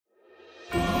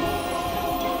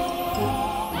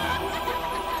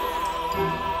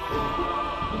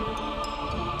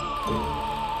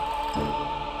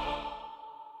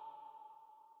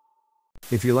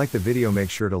If you like the video, make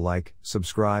sure to like,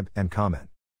 subscribe, and comment.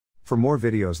 For more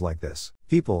videos like this.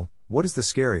 People, what is the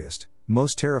scariest,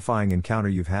 most terrifying encounter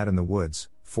you've had in the woods,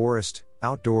 forest,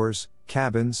 outdoors,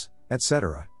 cabins,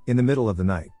 etc., in the middle of the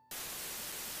night?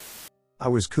 I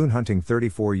was coon hunting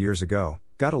 34 years ago,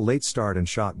 got a late start and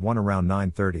shot one around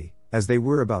 9:30. As they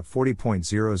were about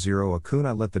 40.00 a coon,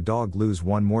 I let the dog loose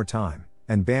one more time,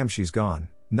 and bam, she's gone,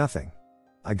 nothing.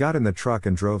 I got in the truck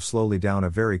and drove slowly down a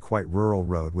very quite rural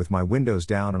road with my windows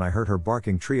down, and I heard her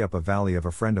barking tree up a valley of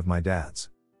a friend of my dad's.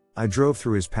 I drove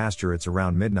through his pasture, it's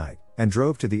around midnight, and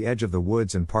drove to the edge of the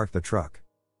woods and parked the truck.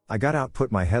 I got out,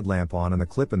 put my headlamp on and the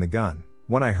clip in the gun,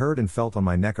 when I heard and felt on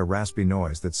my neck a raspy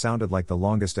noise that sounded like the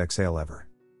longest exhale ever.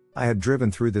 I had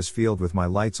driven through this field with my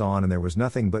lights on and there was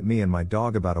nothing but me and my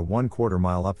dog about a 1/4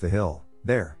 mile up the hill,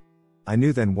 there. I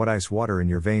knew then what ice water in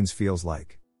your veins feels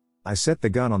like. I set the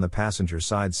gun on the passenger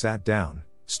side, sat down,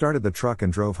 started the truck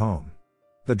and drove home.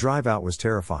 The drive out was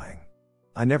terrifying.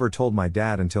 I never told my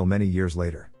dad until many years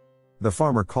later. The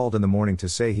farmer called in the morning to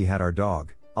say he had our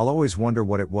dog. I'll always wonder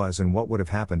what it was and what would have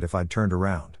happened if I'd turned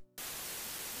around.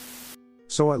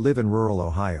 So I live in rural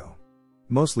Ohio.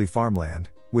 Mostly farmland,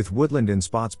 with woodland in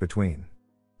spots between.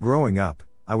 Growing up,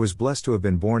 I was blessed to have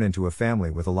been born into a family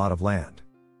with a lot of land.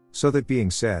 So that being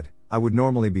said, I would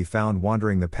normally be found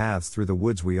wandering the paths through the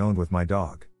woods we owned with my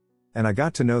dog. And I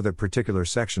got to know that particular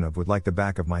section of wood like the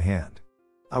back of my hand.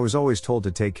 I was always told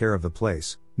to take care of the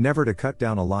place, never to cut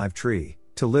down a live tree,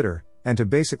 to litter, and to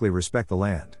basically respect the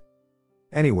land.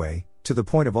 Anyway, to the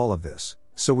point of all of this,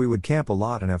 so we would camp a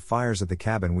lot and have fires at the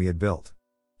cabin we had built.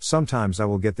 Sometimes I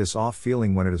will get this off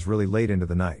feeling when it is really late into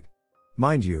the night.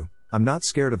 Mind you, I'm not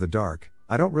scared of the dark.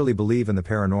 I don't really believe in the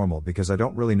paranormal because I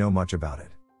don't really know much about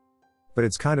it. But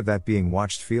it's kind of that being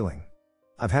watched feeling.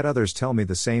 I've had others tell me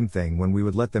the same thing when we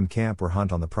would let them camp or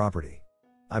hunt on the property.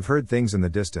 I've heard things in the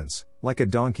distance, like a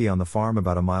donkey on the farm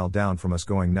about a mile down from us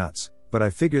going nuts, but I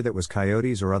figure that was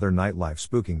coyotes or other nightlife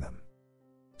spooking them.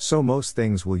 So most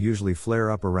things will usually flare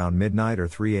up around midnight or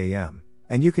 3 a.m.,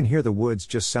 and you can hear the woods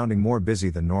just sounding more busy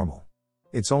than normal.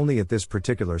 It's only at this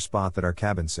particular spot that our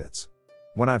cabin sits.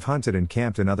 When I've hunted and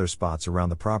camped in other spots around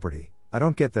the property, I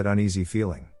don't get that uneasy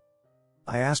feeling.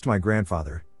 I asked my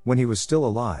grandfather, when he was still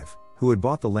alive, who had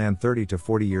bought the land 30 to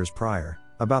 40 years prior,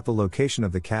 about the location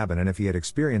of the cabin and if he had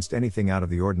experienced anything out of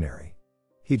the ordinary.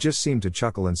 He just seemed to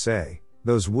chuckle and say,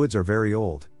 "Those woods are very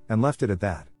old," and left it at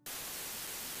that.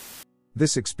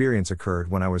 This experience occurred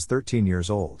when I was 13 years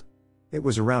old. It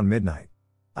was around midnight.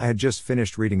 I had just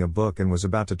finished reading a book and was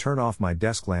about to turn off my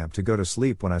desk lamp to go to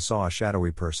sleep when I saw a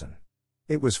shadowy person.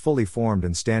 It was fully formed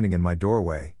and standing in my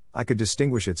doorway. I could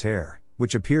distinguish its hair,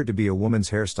 which appeared to be a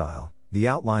woman's hairstyle, the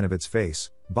outline of its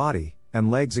face, body, and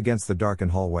legs against the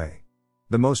darkened hallway.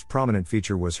 The most prominent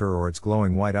feature was her or its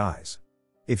glowing white eyes.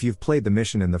 If you've played the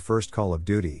mission in the first Call of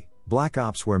Duty, Black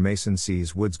Ops, where Mason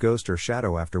sees Wood's ghost or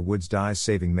shadow after Woods dies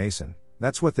saving Mason,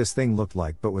 that's what this thing looked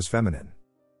like but was feminine.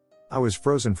 I was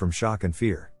frozen from shock and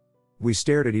fear. We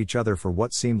stared at each other for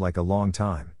what seemed like a long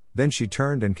time, then she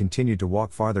turned and continued to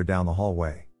walk farther down the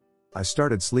hallway. I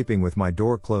started sleeping with my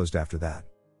door closed after that.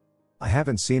 I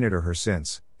haven't seen it or her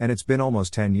since, and it's been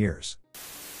almost 10 years.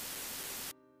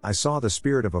 I saw the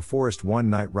spirit of a forest one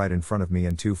night right in front of me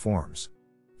in two forms.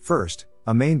 First,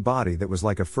 a main body that was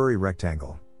like a furry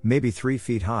rectangle, maybe 3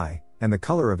 feet high, and the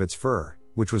color of its fur,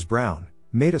 which was brown,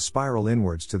 made a spiral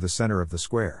inwards to the center of the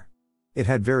square. It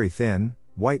had very thin,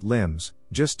 white limbs,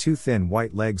 just 2 thin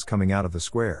white legs coming out of the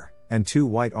square, and 2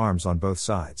 white arms on both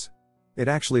sides. It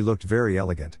actually looked very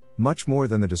elegant, much more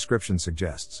than the description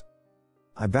suggests.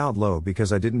 I bowed low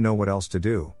because I didn't know what else to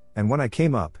do, and when I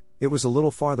came up, it was a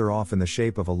little farther off in the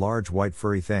shape of a large white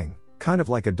furry thing, kind of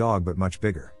like a dog but much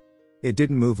bigger. It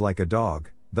didn't move like a dog,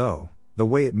 though. The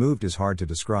way it moved is hard to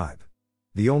describe.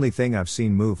 The only thing I've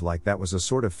seen move like that was a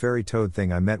sort of fairy toad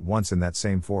thing I met once in that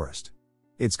same forest.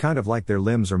 It's kind of like their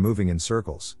limbs are moving in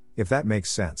circles, if that makes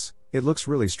sense. It looks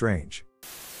really strange.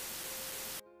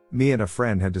 Me and a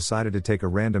friend had decided to take a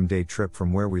random day trip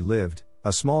from where we lived,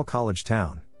 a small college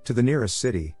town, to the nearest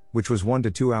city, which was 1 to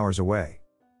 2 hours away.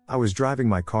 I was driving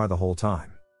my car the whole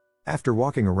time. After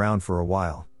walking around for a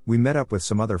while, we met up with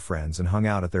some other friends and hung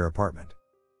out at their apartment.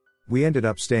 We ended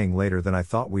up staying later than I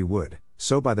thought we would,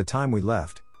 so by the time we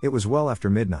left, it was well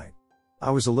after midnight. I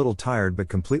was a little tired but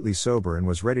completely sober and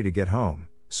was ready to get home,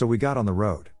 so we got on the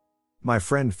road. My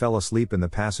friend fell asleep in the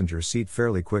passenger seat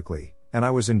fairly quickly, and I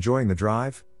was enjoying the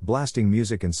drive, blasting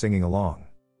music and singing along.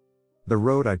 The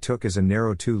road I took is a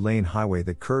narrow 2-lane highway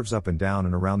that curves up and down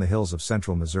and around the hills of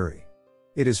central Missouri.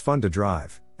 It is fun to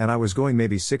drive, and I was going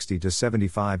maybe 60 to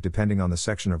 75 depending on the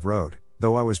section of road,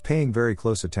 though I was paying very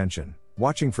close attention,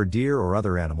 watching for deer or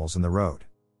other animals in the road.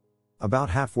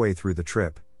 About halfway through the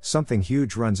trip, something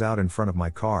huge runs out in front of my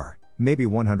car, maybe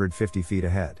 150 feet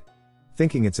ahead.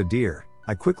 Thinking it's a deer,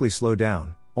 I quickly slow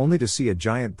down, only to see a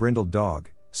giant brindled dog,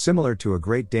 similar to a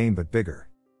Great Dane but bigger.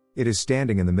 It is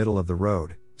standing in the middle of the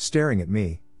road, staring at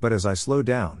me, but as I slow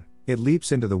down, it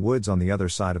leaps into the woods on the other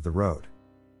side of the road.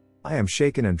 I am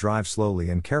shaken and drive slowly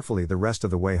and carefully the rest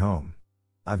of the way home.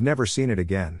 I've never seen it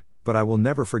again, but I will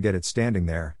never forget it standing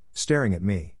there, staring at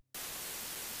me.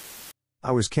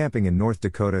 I was camping in North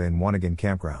Dakota in Wanigan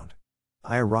Campground.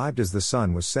 I arrived as the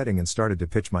sun was setting and started to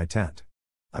pitch my tent.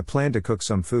 I planned to cook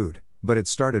some food, but it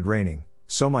started raining,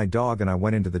 so my dog and I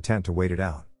went into the tent to wait it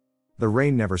out. The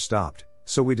rain never stopped,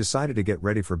 so we decided to get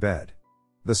ready for bed.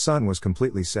 The sun was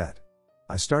completely set.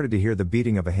 I started to hear the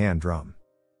beating of a hand drum.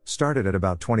 Started at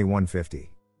about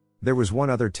 21:50. There was one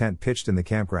other tent pitched in the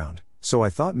campground, so I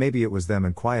thought maybe it was them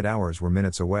and quiet hours were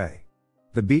minutes away.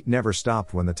 The beat never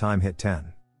stopped when the time hit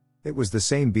 10. It was the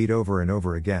same beat over and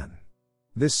over again.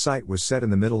 This site was set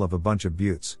in the middle of a bunch of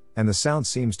buttes, and the sound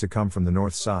seems to come from the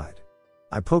north side.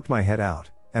 I poked my head out,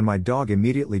 and my dog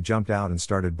immediately jumped out and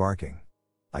started barking.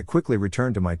 I quickly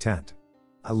returned to my tent.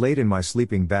 I laid in my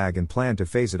sleeping bag and planned to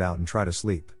phase it out and try to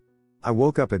sleep. I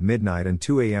woke up at midnight and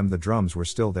 2 a.m. the drums were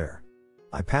still there.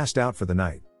 I passed out for the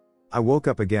night. I woke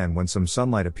up again when some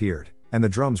sunlight appeared, and the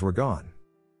drums were gone.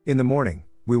 In the morning,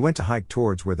 we went to hike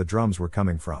towards where the drums were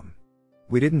coming from.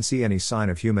 We didn't see any sign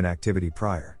of human activity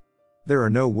prior. There are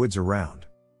no woods around.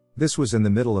 This was in the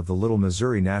middle of the Little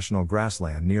Missouri National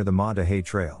Grassland near the Ma-Da-Hay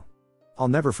Trail. I'll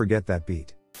never forget that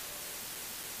beat.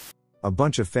 A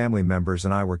bunch of family members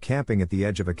and I were camping at the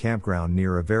edge of a campground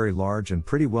near a very large and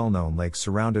pretty well-known lake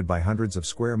surrounded by hundreds of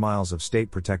square miles of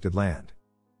state-protected land.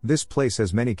 This place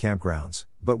has many campgrounds,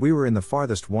 but we were in the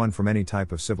farthest one from any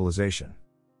type of civilization.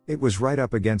 It was right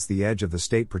up against the edge of the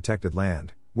state-protected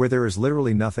land, where there is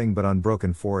literally nothing but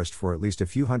unbroken forest for at least a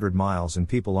few hundred miles and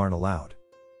people aren't allowed.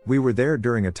 We were there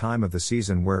during a time of the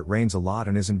season where it rains a lot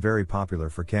and isn't very popular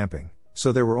for camping,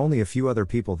 so there were only a few other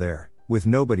people there, with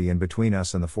nobody in between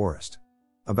us and the forest.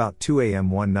 About 2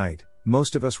 a.m. one night,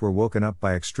 most of us were woken up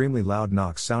by extremely loud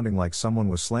knocks sounding like someone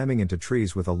was slamming into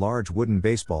trees with a large wooden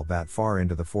baseball bat far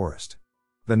into the forest.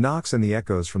 The knocks and the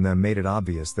echoes from them made it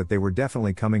obvious that they were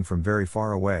definitely coming from very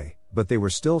far away, but they were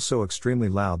still so extremely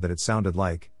loud that it sounded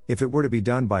like, if it were to be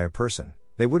done by a person,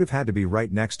 they would have had to be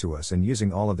right next to us and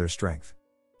using all of their strength.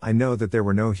 I know that there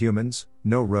were no humans,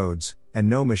 no roads, and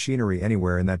no machinery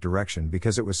anywhere in that direction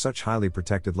because it was such highly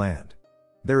protected land.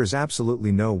 There is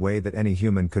absolutely no way that any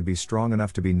human could be strong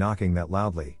enough to be knocking that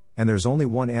loudly, and there's only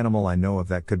one animal I know of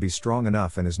that could be strong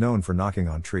enough and is known for knocking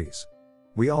on trees.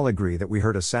 We all agree that we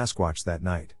heard a Sasquatch that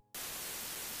night.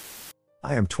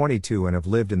 I am 22 and have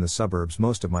lived in the suburbs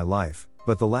most of my life,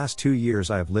 but the last 2 years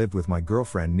I have lived with my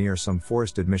girlfriend near some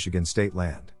forested Michigan state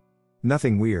land.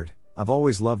 Nothing weird, I've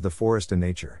always loved the forest and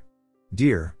nature.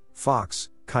 Deer, fox,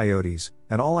 coyotes,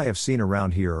 and all I have seen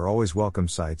around here are always welcome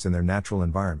sights in their natural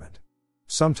environment.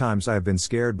 Sometimes I have been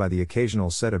scared by the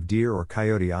occasional set of deer or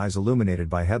coyote eyes illuminated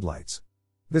by headlights.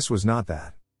 This was not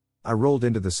that. I rolled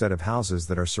into the set of houses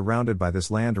that are surrounded by this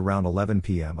land around 11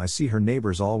 p.m. I see her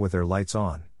neighbors all with their lights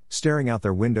on, staring out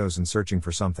their windows and searching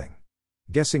for something.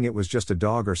 Guessing it was just a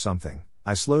dog or something,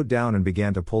 I slowed down and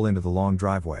began to pull into the long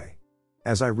driveway.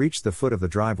 As I reached the foot of the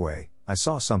driveway, I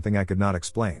saw something I could not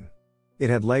explain. It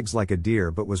had legs like a deer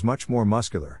but was much more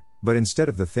muscular, but instead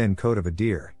of the thin coat of a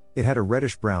deer, it had a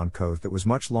reddish-brown coat that was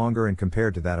much longer and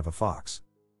compared to that of a fox.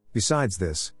 Besides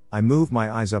this, I move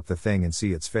my eyes up the thing and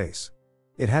see its face.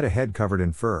 It had a head covered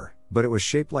in fur, but it was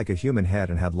shaped like a human head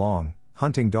and had long,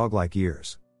 hunting dog-like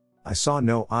ears. I saw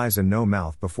no eyes and no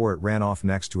mouth before it ran off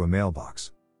next to a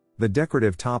mailbox. The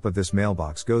decorative top of this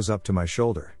mailbox goes up to my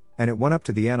shoulder, and it went up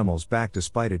to the animal's back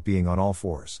despite it being on all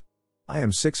fours. I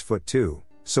am 6'2",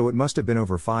 so it must have been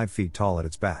over 5 feet tall at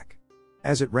its back.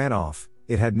 As it ran off,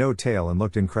 it had no tail and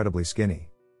looked incredibly skinny.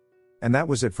 And that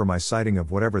was it for my sighting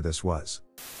of whatever this was.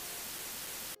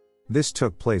 This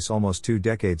took place almost 2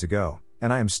 decades ago,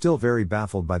 and I am still very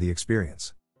baffled by the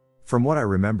experience. From what I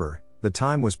remember, the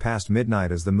time was past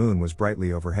midnight as the moon was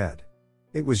brightly overhead.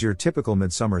 It was your typical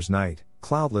midsummer's night,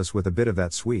 cloudless with a bit of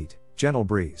that sweet, gentle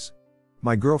breeze.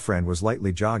 My girlfriend was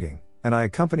lightly jogging, and I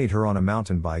accompanied her on a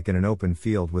mountain bike in an open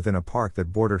field within a park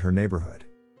that bordered her neighborhood.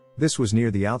 This was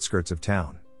near the outskirts of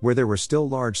town, where there were still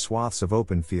large swaths of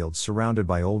open fields surrounded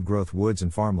by old-growth woods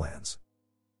and farmlands.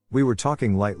 We were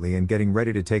talking lightly and getting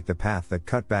ready to take the path that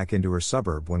cut back into her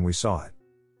suburb when we saw it.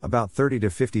 About 30 to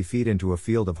 50 feet into a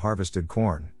field of harvested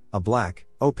corn, a black,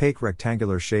 opaque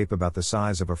rectangular shape about the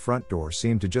size of a front door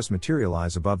seemed to just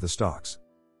materialize above the stalks.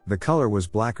 The color was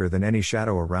blacker than any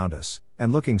shadow around us,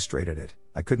 and looking straight at it,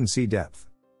 I couldn't see depth.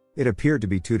 It appeared to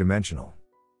be two-dimensional.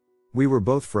 We were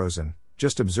both frozen,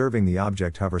 just observing the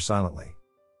object hover silently.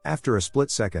 After a split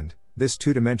second, this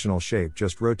two-dimensional shape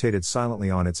just rotated silently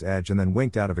on its edge and then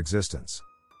winked out of existence.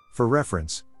 For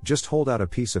reference, just hold out a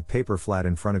piece of paper flat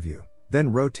in front of you,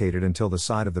 then rotate it until the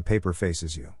side of the paper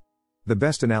faces you. The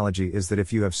best analogy is that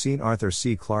if you have seen Arthur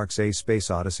C. Clarke's A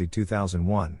Space Odyssey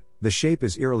 2001, the shape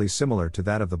is eerily similar to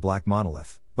that of the black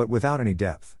monolith, but without any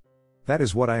depth. That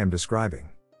is what I am describing.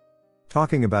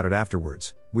 Talking about it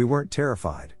afterwards, we weren't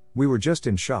terrified, we were just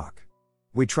in shock.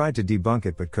 We tried to debunk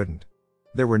it but couldn't.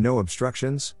 There were no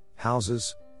obstructions,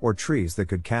 houses, or trees that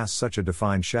could cast such a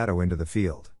defined shadow into the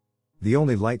field. The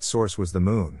only light source was the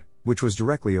moon, which was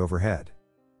directly overhead.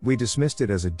 We dismissed it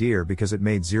as a deer because it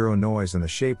made zero noise and the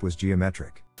shape was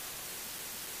geometric.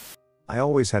 I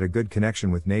always had a good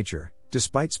connection with nature,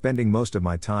 despite spending most of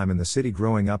my time in the city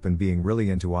growing up and being really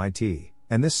into IT,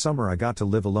 and this summer I got to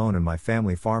live alone in my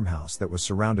family farmhouse that was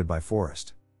surrounded by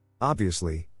forest.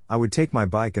 Obviously, I would take my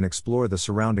bike and explore the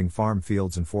surrounding farm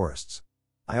fields and forests.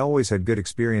 I always had good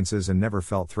experiences and never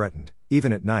felt threatened,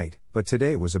 even at night, but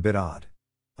today was a bit odd.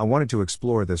 I wanted to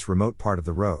explore this remote part of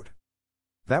the road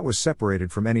that was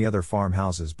separated from any other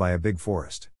farmhouses by a big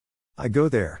forest. I go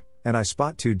there, and I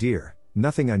spot two deer,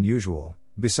 nothing unusual,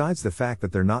 besides the fact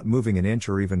that they're not moving an inch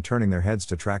or even turning their heads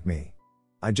to track me.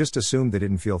 I just assumed they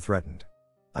didn't feel threatened.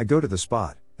 I go to the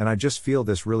spot, and I just feel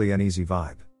this really uneasy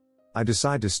vibe. I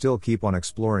decide to still keep on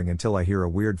exploring until I hear a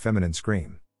weird feminine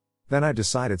scream. Then I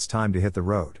decide it's time to hit the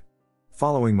road.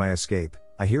 Following my escape,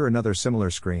 I hear another similar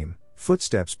scream,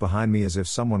 footsteps behind me as if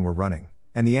someone were running,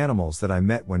 and the animals that I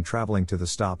met when traveling to the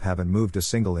stop haven't moved a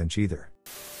single inch either.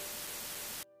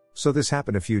 So this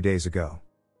happened a few days ago.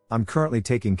 I'm currently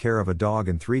taking care of a dog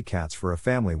and 3 cats for a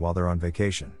family while they're on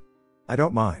vacation. I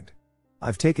don't mind.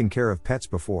 I've taken care of pets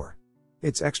before.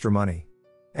 It's extra money.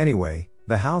 Anyway,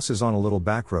 the house is on a little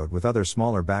back road with other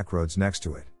smaller back roads next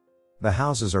to it. The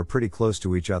houses are pretty close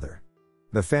to each other.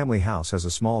 The family house has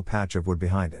a small patch of wood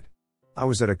behind it. I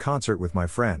was at a concert with my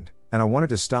friend, and I wanted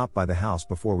to stop by the house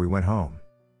before we went home.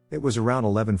 It was around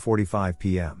 11:45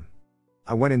 p.m.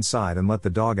 I went inside and let the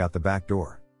dog out the back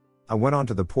door. I went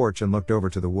onto the porch and looked over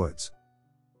to the woods.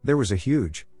 There was a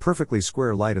huge, perfectly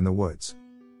square light in the woods.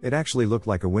 It actually looked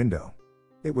like a window.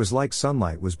 It was like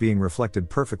sunlight was being reflected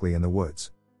perfectly in the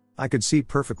woods. I could see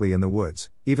perfectly in the woods,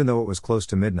 even though it was close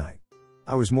to midnight.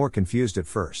 I was more confused at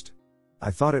first.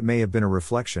 I thought it may have been a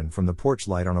reflection from the porch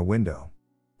light on a window.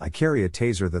 I carry a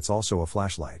taser that's also a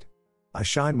flashlight. I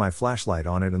shined my flashlight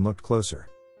on it and looked closer.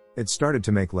 It started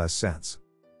to make less sense.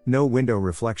 No window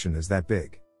reflection is that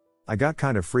big. I got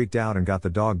kind of freaked out and got the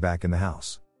dog back in the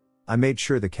house. I made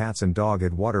sure the cats and dog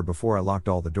had water before I locked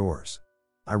all the doors.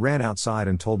 I ran outside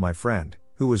and told my friend,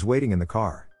 who was waiting in the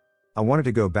car. I wanted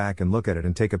to go back and look at it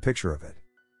and take a picture of it.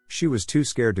 She was too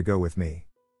scared to go with me.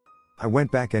 I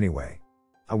went back anyway.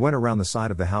 I went around the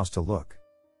side of the house to look.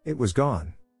 It was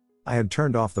gone. I had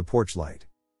turned off the porch light.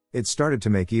 It started to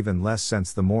make even less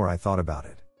sense the more I thought about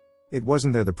it. It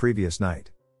wasn't there the previous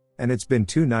night. And it's been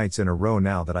 2 nights in a row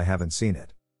now that I haven't seen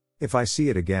it. If I see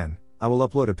it again, I will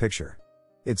upload a picture.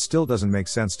 It still doesn't make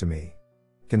sense to me.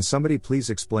 Can somebody please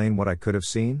explain what I could have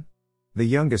seen? The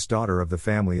youngest daughter of the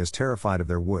family is terrified of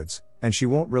their woods, and she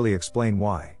won't really explain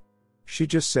why. She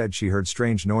just said she heard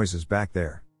strange noises back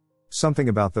there. Something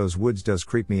about those woods does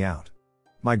creep me out.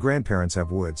 My grandparents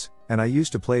have woods, and I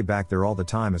used to play back there all the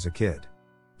time as a kid.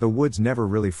 The woods never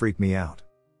really freak me out.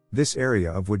 This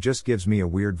area of wood just gives me a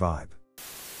weird vibe.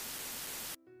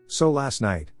 So last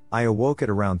night, I awoke at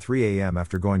around 3 a.m.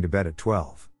 after going to bed at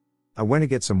 12. I went to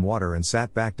get some water and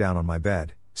sat back down on my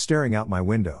bed, staring out my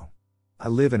window. I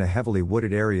live in a heavily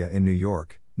wooded area in New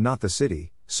York, not the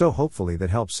city, so hopefully that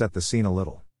helps set the scene a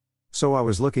little. So I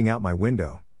was looking out my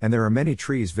window, and there are many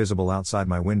trees visible outside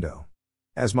my window.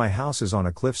 As my house is on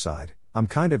a cliffside, I'm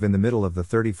kind of in the middle of the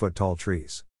 30-foot tall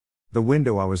trees. The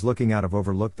window I was looking out of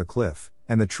overlooked the cliff,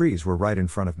 and the trees were right in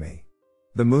front of me.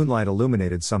 The moonlight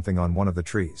illuminated something on one of the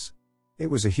trees. It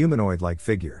was a humanoid-like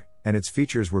figure, and its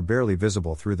features were barely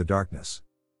visible through the darkness.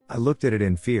 I looked at it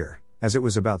in fear, as it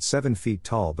was about 7 feet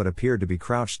tall but appeared to be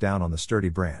crouched down on the sturdy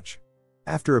branch.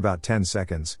 After about 10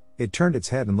 seconds, it turned its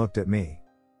head and looked at me.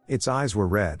 Its eyes were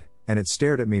red, and it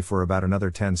stared at me for about another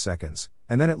 10 seconds,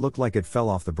 and then it looked like it fell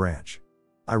off the branch.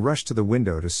 I rushed to the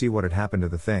window to see what had happened to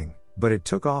the thing, but it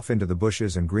took off into the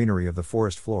bushes and greenery of the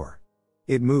forest floor.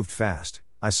 It moved fast.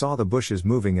 I saw the bushes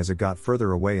moving as it got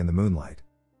further away in the moonlight.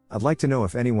 I'd like to know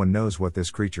if anyone knows what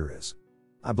this creature is.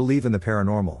 I believe in the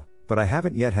paranormal, but I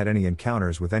haven't yet had any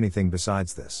encounters with anything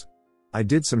besides this. I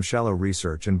did some shallow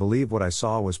research and believe what I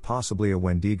saw was possibly a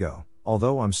Wendigo,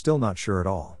 although I'm still not sure at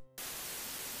all.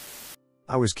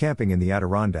 I was camping in the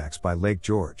Adirondacks by Lake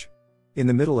George. In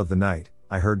the middle of the night,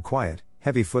 I heard quiet,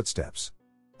 heavy footsteps.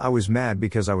 I was mad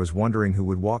because I was wondering who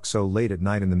would walk so late at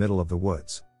night in the middle of the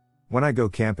woods. When I go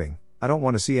camping, I don't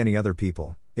want to see any other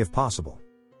people, if possible.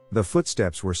 The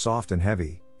footsteps were soft and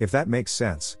heavy, if that makes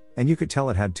sense, and you could tell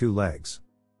it had 2 legs.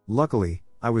 Luckily,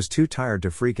 I was too tired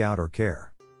to freak out or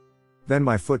care. Then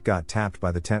my foot got tapped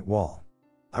by the tent wall.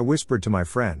 I whispered to my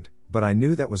friend, but I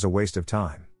knew that was a waste of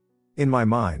time. In my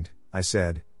mind, I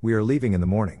said, "We are leaving in the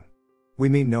morning. We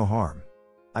mean no harm."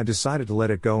 I decided to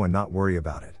let it go and not worry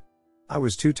about it. I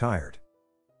was too tired.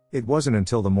 It wasn't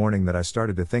until the morning that I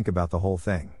started to think about the whole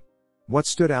thing. What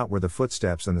stood out were the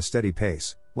footsteps and the steady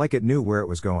pace, like it knew where it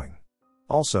was going.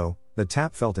 Also, the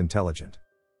tap felt intelligent.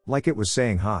 Like it was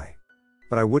saying hi.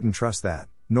 But I wouldn't trust that,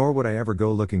 nor would I ever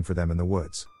go looking for them in the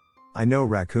woods. I know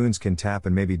raccoons can tap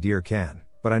and maybe deer can,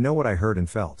 but I know what I heard and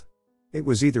felt. It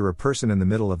was either a person in the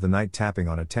middle of the night tapping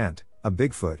on a tent, a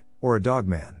Bigfoot, or a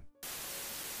dogman.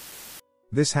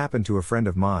 This happened to a friend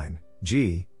of mine,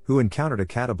 G, who encountered a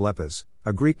catoblepas,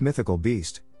 a Greek mythical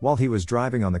beast, while he was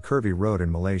driving on the curvy road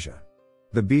in Malaysia.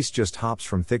 The beast just hops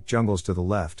from thick jungles to the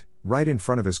left, right in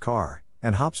front of his car,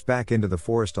 and hops back into the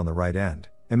forest on the right end.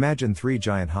 Imagine 3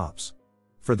 giant hops.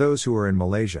 For those who are in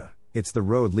Malaysia, it's the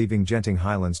road leaving Genting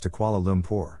Highlands to Kuala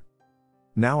Lumpur.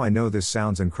 Now I know this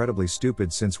sounds incredibly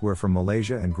stupid since we're from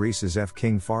Malaysia and Greece is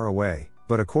King far away,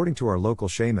 but according to our local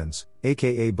shamans,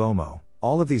 aka Bomo,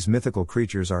 all of these mythical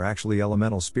creatures are actually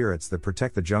elemental spirits that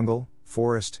protect the jungle,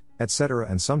 forest, etc.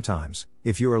 and sometimes,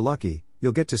 if you are lucky,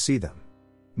 you'll get to see them.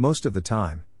 Most of the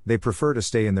time, they prefer to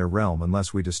stay in their realm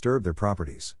unless we disturb their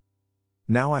properties.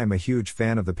 Now I am a huge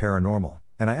fan of the paranormal,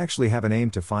 and I actually have an aim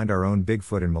to find our own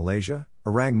Bigfoot in Malaysia,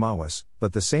 Orang Mawas,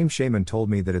 but the same shaman told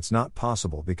me that it's not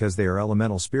possible because they are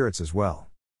elemental spirits as well.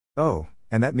 Oh,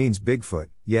 and that means Bigfoot,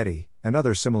 Yeti, and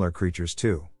other similar creatures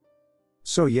too.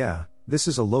 So yeah, this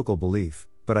is a local belief,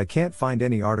 but I can't find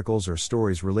any articles or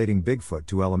stories relating Bigfoot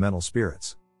to elemental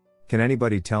spirits. Can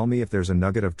anybody tell me if there's a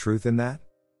nugget of truth in that?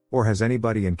 Or has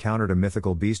anybody encountered a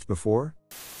mythical beast before?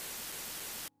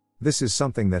 This is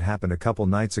something that happened a couple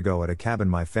nights ago at a cabin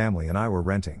my family and I were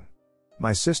renting.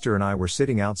 My sister and I were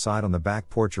sitting outside on the back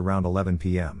porch around 11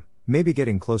 p.m., maybe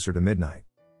getting closer to midnight.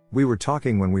 We were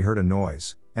talking when we heard a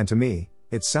noise, and to me,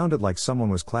 it sounded like someone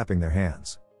was clapping their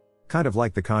hands. Kind of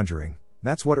like The Conjuring,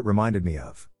 that's what it reminded me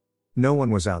of. No one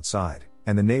was outside,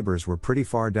 and the neighbors were pretty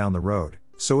far down the road,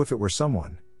 so if it were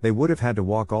someone, they would have had to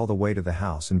walk all the way to the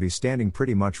house and be standing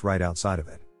pretty much right outside of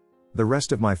it. The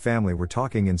rest of my family were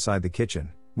talking inside the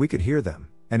kitchen. We could hear them,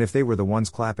 and if they were the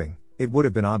ones clapping, it would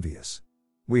have been obvious.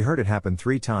 We heard it happen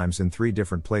 3 times in 3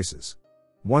 different places.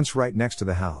 Once right next to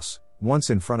the house, once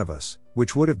in front of us,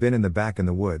 which would have been in the back in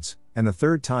the woods, and the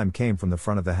 3rd time came from the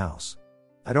front of the house.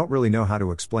 I don't really know how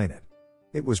to explain it.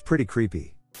 It was pretty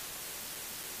creepy.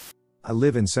 I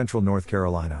live in central North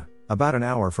Carolina, about an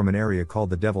hour from an area called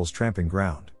the Devil's Tramping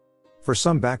Ground. For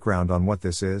some background on what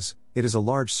this is, it is a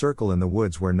large circle in the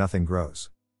woods where nothing grows.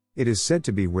 It is said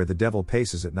to be where the devil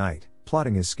paces at night,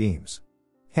 plotting his schemes.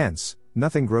 Hence,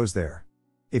 nothing grows there.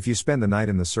 If you spend the night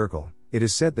in the circle, it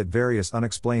is said that various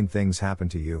unexplained things happen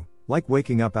to you, like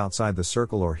waking up outside the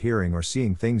circle or hearing or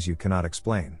seeing things you cannot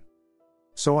explain.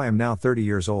 So I am now 30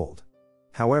 years old.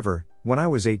 However, when I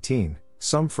was 18,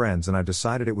 some friends and I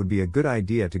decided it would be a good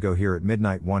idea to go here at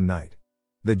midnight one night.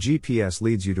 The GPS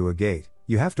leads you to a gate,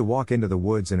 you have to walk into the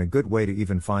woods in a good way to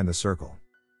even find the circle.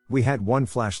 We had one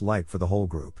flashlight for the whole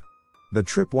group. The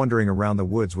trip wandering around the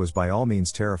woods was by all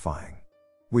means terrifying.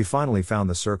 We finally found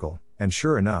the circle, and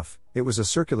sure enough, it was a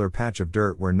circular patch of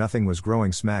dirt where nothing was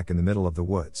growing smack in the middle of the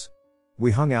woods.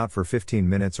 We hung out for 15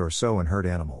 minutes or so and heard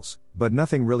animals, but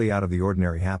nothing really out of the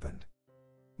ordinary happened.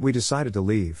 We decided to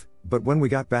leave, but when we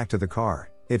got back to the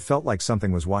car, it felt like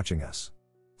something was watching us.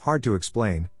 Hard to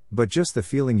explain, but just the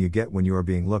feeling you get when you are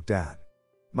being looked at.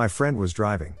 My friend was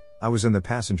driving, I was in the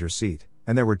passenger seat,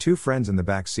 and there were 2 friends in the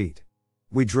back seat.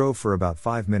 We drove for about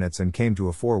 5 minutes and came to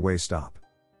a 4-way stop.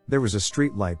 There was a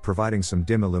street light providing some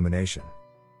dim illumination.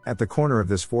 At the corner of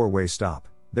this 4-way stop,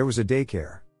 there was a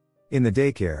daycare. In the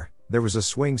daycare, there was a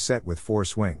swing set with 4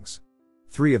 swings.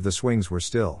 3 of the swings were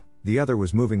still, the other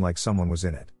was moving like someone was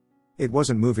in it. It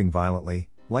wasn't moving violently,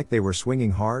 like they were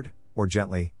swinging hard, or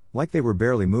gently, like they were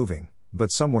barely moving,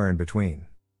 but somewhere in between.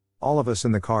 All of us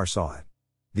in the car saw it.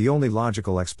 The only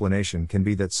logical explanation can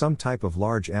be that some type of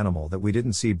large animal that we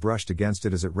didn't see brushed against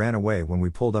it as it ran away when we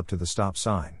pulled up to the stop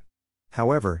sign.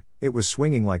 However, it was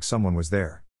swinging like someone was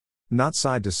there. Not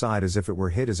side to side as if it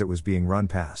were hit as it was being run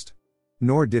past.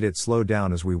 Nor did it slow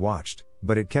down as we watched,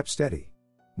 but it kept steady.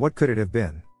 What could it have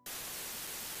been?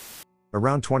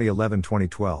 Around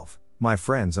 2011-2012, My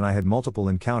friends and I had multiple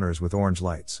encounters with orange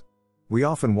lights. We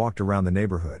often walked around the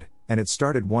neighborhood, and it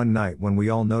started one night when we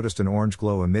all noticed an orange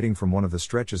glow emitting from one of the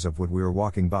stretches of wood we were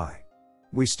walking by.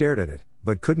 We stared at it,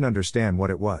 but couldn't understand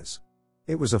what it was.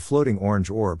 It was a floating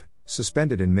orange orb,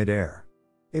 suspended in mid-air.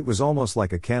 It was almost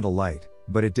like a candle light,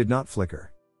 but it did not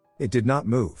flicker. It did not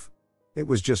move. It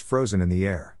was just frozen in the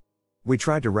air. We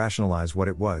tried to rationalize what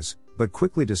it was, but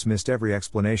quickly dismissed every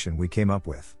explanation we came up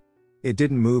with. It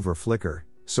didn't move or flicker,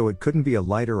 so it couldn't be a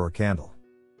lighter or candle.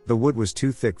 The wood was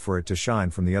too thick for it to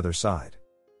shine from the other side.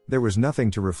 There was nothing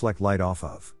to reflect light off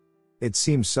of. It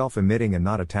seemed self-emitting and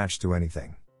not attached to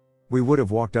anything. We would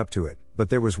have walked up to it, but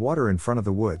there was water in front of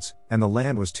the woods, and the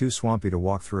land was too swampy to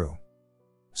walk through.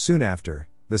 Soon after,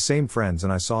 the same friends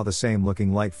and I saw the same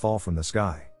looking light fall from the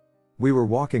sky. We were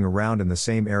walking around in the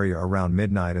same area around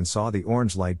midnight and saw the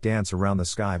orange light dance around the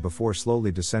sky before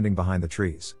slowly descending behind the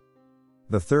trees.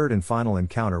 The third and final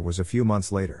encounter was a few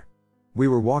months later. We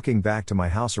were walking back to my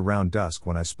house around dusk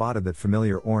when I spotted that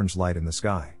familiar orange light in the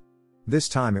sky. This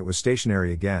time it was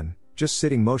stationary again, just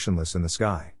sitting motionless in the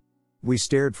sky. We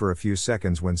stared for a few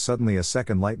seconds when suddenly a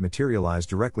second light materialized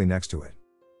directly next to it.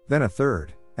 Then a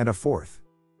third, and a fourth.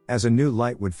 As a new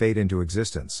light would fade into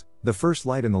existence, the first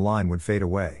light in the line would fade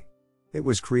away. It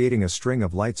was creating a string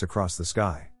of lights across the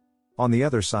sky. On the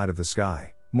other side of the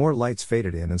sky, more lights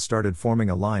faded in and started forming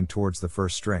a line towards the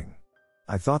first string.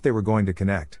 I thought they were going to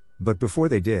connect, but before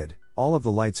they did, all of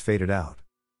the lights faded out.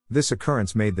 This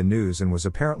occurrence made the news and was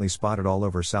apparently spotted all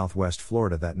over Southwest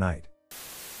Florida that night.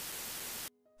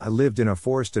 I lived in a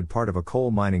forested part of a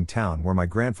coal mining town where my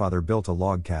grandfather built a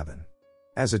log cabin.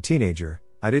 As a teenager,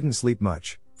 I didn't sleep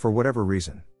much, for whatever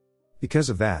reason. Because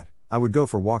of that, I would go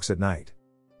for walks at night.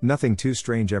 Nothing too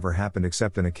strange ever happened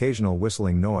except an occasional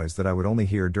whistling noise that I would only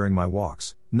hear during my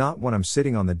walks, not when I'm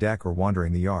sitting on the deck or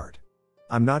wandering the yard.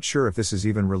 I'm not sure if this is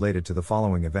even related to the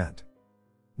following event.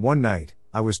 One night,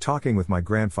 I was talking with my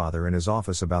grandfather in his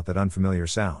office about that unfamiliar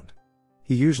sound.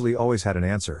 He usually always had an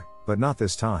answer, but not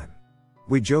this time.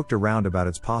 We joked around about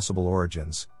its possible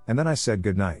origins, and then I said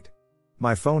goodnight.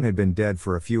 My phone had been dead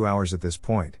for a few hours at this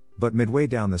point, but midway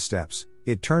down the steps,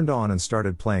 it turned on and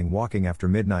started playing Walking After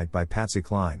Midnight by Patsy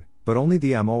Cline, but only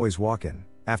the I'm Always Walkin',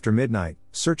 After Midnight,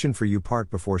 Searchin' For You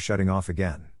part before shutting off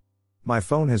again. My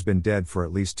phone has been dead for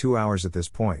at least 2 hours at this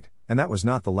point, and that was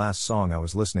not the last song I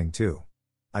was listening to.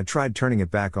 I tried turning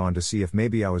it back on to see if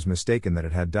maybe I was mistaken that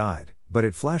it had died, but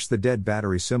it flashed the dead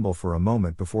battery symbol for a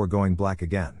moment before going black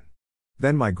again.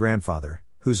 Then my grandfather,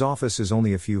 whose office is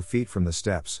only a few feet from the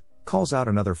steps, calls out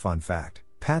another fun fact: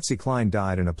 Patsy Cline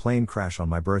died in a plane crash on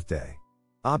my birthday.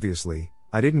 Obviously,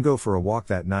 I didn't go for a walk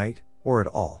that night, or at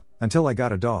all, until I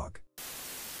got a dog.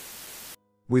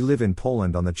 We live in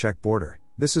Poland on the Czech border.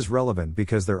 This is relevant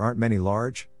because there aren't many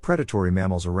large, predatory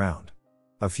mammals around.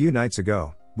 A few nights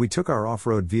ago, we took our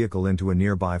off-road vehicle into a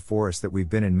nearby forest that we've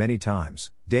been in many times,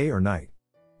 day or night.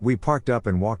 We parked up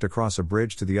and walked across a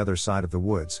bridge to the other side of the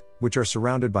woods, which are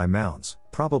surrounded by mounds,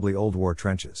 probably old war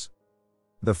trenches.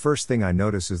 The first thing I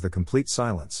notice is the complete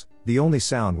silence. The only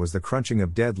sound was the crunching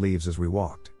of dead leaves as we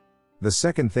walked. The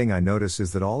second thing I notice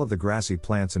is that all of the grassy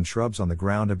plants and shrubs on the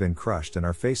ground have been crushed and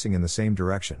are facing in the same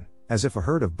direction, as if a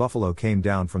herd of buffalo came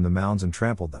down from the mounds and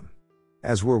trampled them.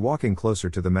 As we're walking closer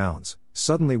to the mounds,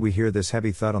 suddenly we hear this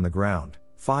heavy thud on the ground,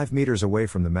 5 meters away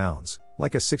from the mounds,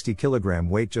 like a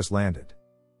 60-kilogram weight just landed.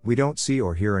 We don't see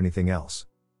or hear anything else.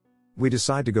 We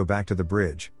decide to go back to the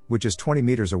bridge, which is 20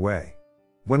 meters away.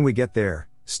 When we get there,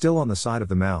 still on the side of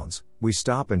the mounds, we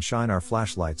stop and shine our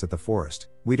flashlights at the forest.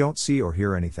 We don't see or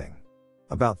hear anything.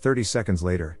 About 30 seconds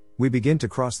later, we begin to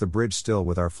cross the bridge still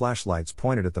with our flashlights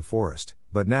pointed at the forest,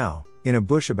 but now, in a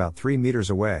bush about 3 meters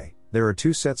away, there are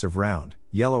 2 sets of round,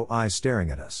 yellow eyes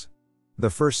staring at us. The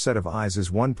first set of eyes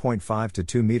is 1.5 to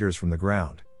 2 meters from the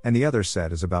ground, and the other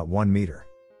set is about 1 meter.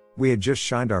 We had just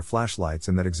shined our flashlights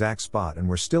in that exact spot and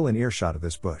were still in earshot of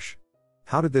this bush.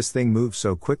 How did this thing move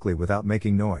so quickly without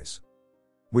making noise?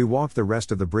 We walked the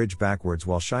rest of the bridge backwards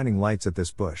while shining lights at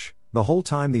this bush. The whole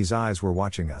time these eyes were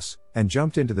watching us, and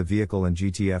jumped into the vehicle and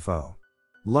GTFO.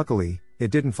 Luckily,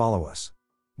 it didn't follow us.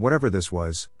 Whatever this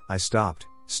was, I stopped,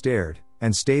 stared,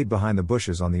 and stayed behind the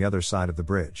bushes on the other side of the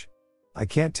bridge. I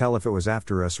can't tell if it was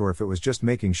after us or if it was just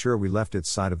making sure we left its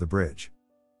side of the bridge.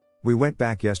 We went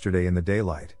back yesterday in the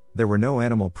daylight. There were no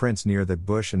animal prints near that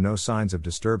bush and no signs of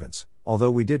disturbance,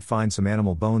 although we did find some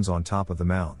animal bones on top of the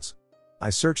mounds.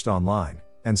 I searched online,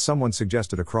 and someone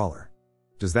suggested a crawler.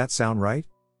 Does that sound right?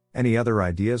 Any other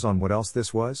ideas on what else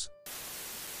this was?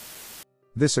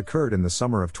 This occurred in the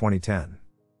summer of 2010.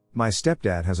 My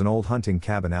stepdad has an old hunting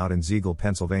cabin out in Ziegel,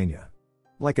 Pennsylvania.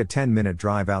 Like a 10-minute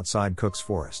drive outside Cook's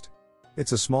Forest.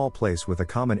 It's a small place with a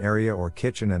common area or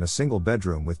kitchen and a single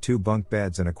bedroom with 2 bunk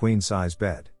beds and a queen-size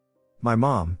bed. My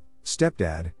mom,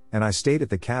 stepdad, and I stayed at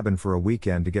the cabin for a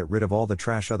weekend to get rid of all the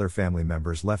trash other family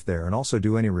members left there and also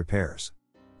do any repairs.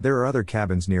 There are other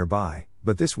cabins nearby,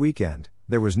 but this weekend,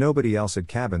 there was nobody else at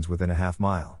cabins within a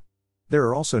half-mile. There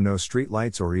are also no street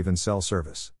lights or even cell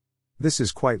service. This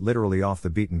is quite literally off the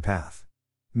beaten path.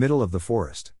 Middle of the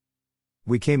forest.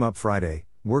 We came up Friday,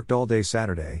 worked all day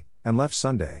Saturday, and left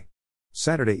Sunday.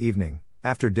 Saturday evening,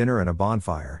 after dinner and a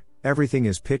bonfire, everything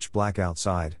is pitch black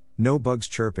outside, no bugs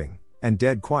chirping, and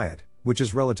dead quiet, which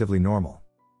is relatively normal.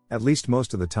 At least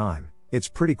most of the time, it's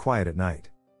pretty quiet at night.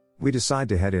 We decide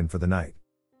to head in for the night.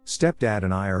 Stepdad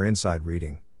and I are inside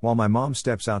reading, while my mom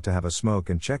steps out to have a smoke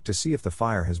and check to see if the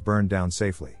fire has burned down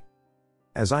safely.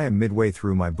 As I am midway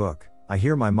through my book, I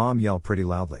hear my mom yell pretty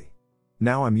loudly.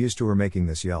 Now I'm used to her making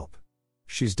this yelp.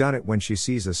 She's done it when she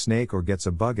sees a snake or gets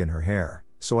a bug in her hair,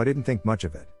 so I didn't think much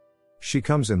of it. She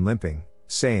comes in limping,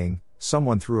 saying,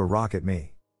 "Someone threw a rock at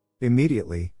me."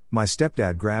 Immediately, my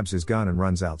stepdad grabs his gun and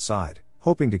runs outside,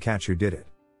 hoping to catch who did it.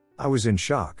 I was in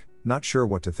shock, not sure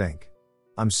what to think.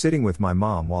 I'm sitting with my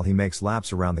mom while he makes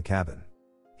laps around the cabin.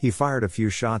 He fired a few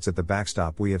shots at the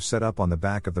backstop we have set up on the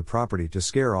back of the property to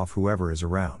scare off whoever is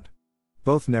around.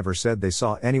 Both never said they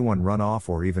saw anyone run off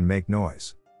or even make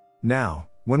noise. Now,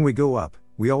 when we go up,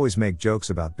 we always make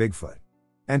jokes about Bigfoot.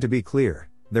 And to be clear,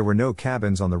 there were no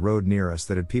cabins on the road near us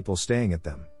that had people staying at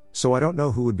them, so I don't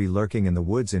know who would be lurking in the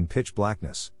woods in pitch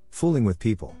blackness, fooling with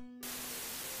people.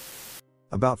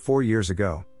 About 4 years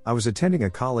ago, I was attending a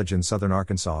college in southern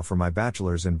Arkansas for my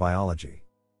bachelor's in biology.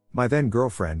 My then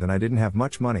girlfriend and I didn't have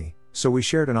much money, so we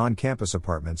shared an on-campus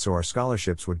apartment so our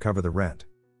scholarships would cover the rent.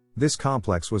 This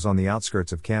complex was on the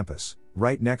outskirts of campus,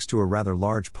 right next to a rather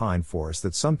large pine forest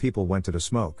that some people went to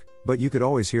smoke, but you could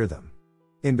always hear them.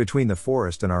 In between the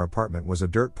forest and our apartment was a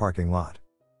dirt parking lot.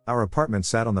 Our apartment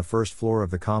sat on the first floor of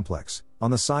the complex,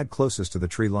 on the side closest to the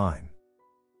tree line.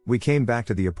 We came back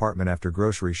to the apartment after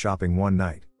grocery shopping one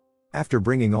night. After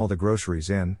bringing all the groceries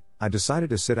in, I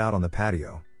decided to sit out on the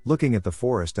patio, looking at the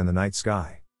forest and the night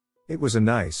sky. It was a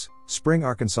nice, spring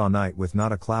Arkansas night with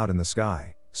not a cloud in the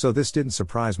sky, so this didn't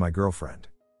surprise my girlfriend.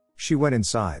 She went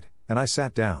inside, and I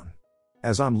sat down.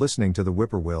 As I'm listening to the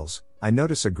whippoorwills, I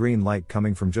notice a green light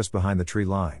coming from just behind the tree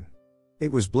line.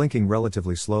 It was blinking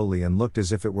relatively slowly and looked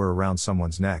as if it were around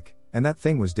someone's neck, and that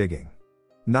thing was digging.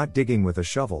 Not digging with a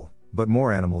shovel, but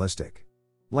more animalistic.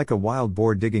 Like a wild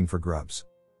boar digging for grubs.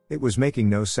 It was making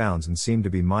no sounds and seemed to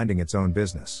be minding its own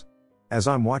business. As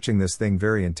I'm watching this thing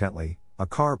very intently, a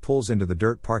car pulls into the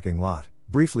dirt parking lot,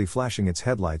 briefly flashing its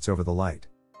headlights over the light.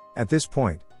 At this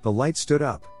point, the light stood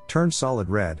up, turned solid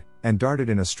red, and darted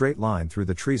in a straight line through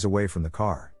the trees away from the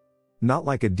car. Not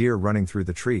like a deer running through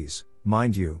the trees,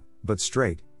 mind you, but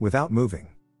straight, without moving.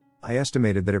 I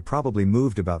estimated that it probably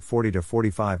moved about 40 to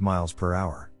 45 miles per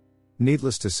hour.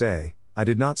 Needless to say, I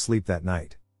did not sleep that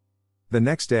night. The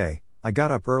next day, I got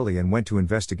up early and went to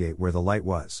investigate where the light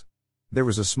was. There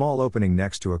was a small opening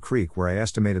next to a creek where I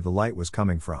estimated the light was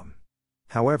coming from.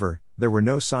 However, there were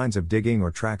no signs of digging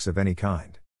or tracks of any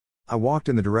kind. I walked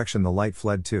in the direction the light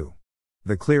fled to.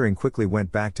 The clearing quickly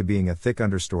went back to being a thick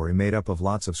understory made up of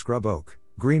lots of scrub oak,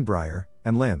 greenbrier,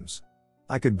 and limbs.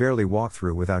 I could barely walk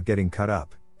through without getting cut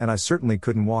up, and I certainly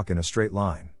couldn't walk in a straight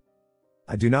line.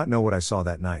 I do not know what I saw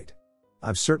that night.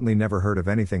 I've certainly never heard of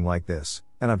anything like this,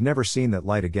 and I've never seen that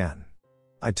light again.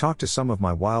 I talked to some of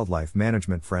my wildlife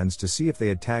management friends to see if they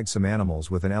had tagged some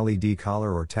animals with an LED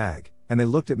collar or tag, and they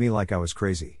looked at me like I was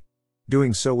crazy.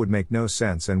 Doing so would make no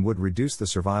sense and would reduce the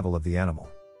survival of the animal.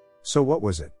 So what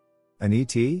was it? An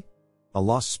ET? A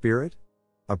lost spirit?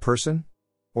 A person?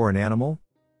 Or an animal?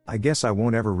 I guess I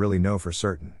won't ever really know for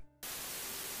certain.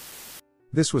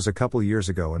 This was a couple years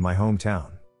ago in my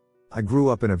hometown. I grew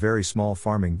up in a very small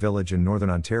farming village in northern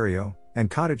Ontario,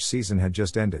 and cottage season had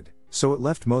just ended, so it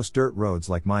left most dirt roads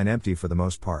like mine empty for the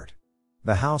most part.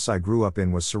 The house I grew up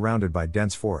in was surrounded by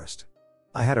dense forest.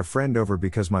 I had a friend over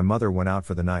because my mother went out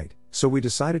for the night, so we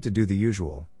decided to do the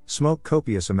usual, smoke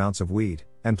copious amounts of weed,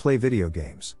 and play video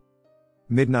games.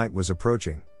 Midnight was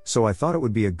approaching, so I thought it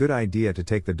would be a good idea to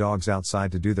take the dogs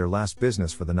outside to do their last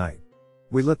business for the night.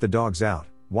 We let the dogs out,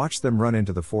 watched them run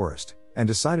into the forest, and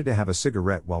decided to have a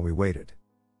cigarette while we waited.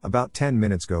 About 10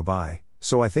 minutes go by,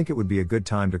 so I think it would be a good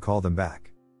time to call them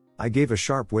back. I gave a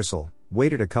sharp whistle,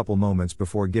 waited a couple moments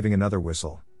before giving another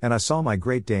whistle, and I saw my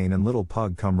Great Dane and little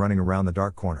pug come running around the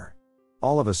dark corner.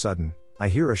 All of a sudden, I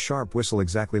hear a sharp whistle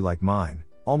exactly like mine,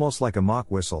 almost like a mock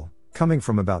whistle, coming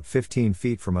from about 15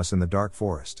 feet from us in the dark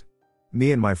forest.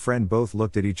 Me and my friend both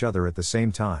looked at each other at the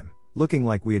same time, looking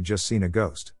like we had just seen a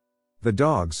ghost. The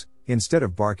dogs, instead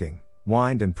of barking,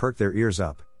 whined and perked their ears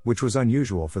up, which was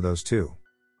unusual for those two.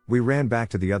 We ran back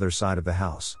to the other side of the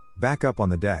house, back up on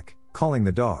the deck, calling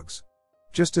the dogs.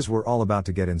 Just as we're all about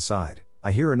to get inside,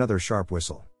 I hear another sharp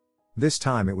whistle. This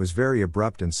time it was very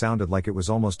abrupt and sounded like it was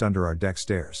almost under our deck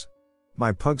stairs.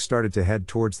 My pug started to head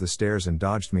towards the stairs and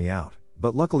dodged me out,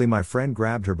 but luckily my friend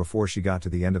grabbed her before she got to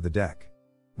the end of the deck.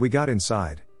 We got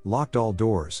inside, locked all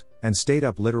doors, and stayed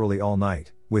up literally all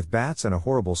night, with bats and a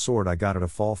horrible sword I got at a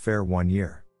fall fair one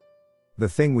year. The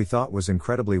thing we thought was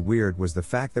incredibly weird was the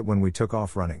fact that when we took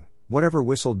off running, whatever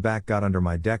whistled back got under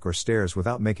my deck or stairs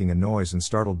without making a noise and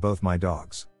startled both my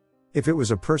dogs. If it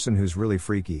was a person who's really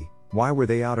freaky, why were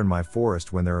they out in my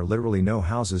forest when there are literally no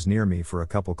houses near me for a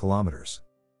couple kilometers?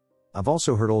 I've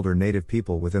also heard older native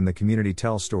people within the community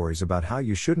tell stories about how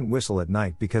you shouldn't whistle at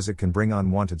night because it can bring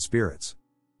unwanted spirits.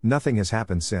 Nothing has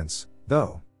happened since,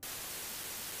 though.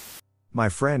 My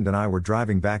friend and I were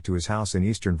driving back to his house in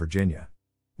Eastern Virginia.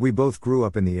 We both grew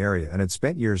up in the area and had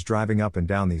spent years driving up and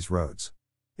down these roads.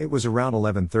 It was around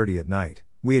 11:30 at night.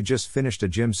 We had just finished a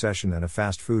gym session and a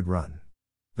fast food run.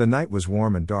 The night was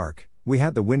warm and dark, we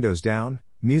had the windows down,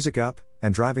 music up,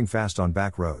 and driving fast on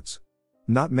back roads.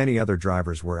 Not many other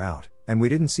drivers were out, and we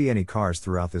didn't see any cars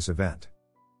throughout this event.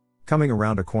 Coming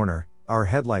around a corner, our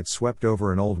headlights swept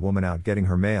over an old woman out getting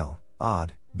her mail,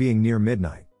 odd, being near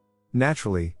midnight.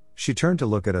 Naturally, she turned to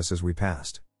look at us as we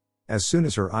passed. As soon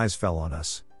as her eyes fell on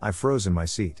us, I froze in my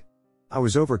seat. I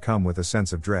was overcome with a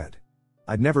sense of dread.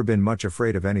 I'd never been much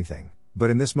afraid of anything, but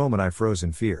in this moment I froze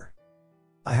in fear.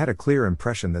 I had a clear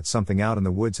impression that something out in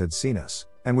the woods had seen us,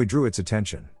 and we drew its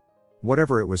attention.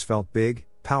 Whatever it was felt big,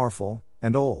 powerful,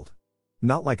 and old.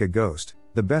 Not like a ghost,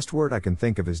 the best word I can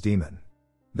think of is demon.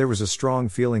 There was a strong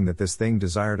feeling that this thing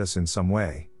desired us in some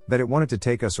way, that it wanted to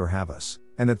take us or have us,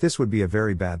 and that this would be a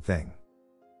very bad thing.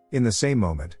 In the same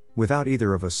moment, without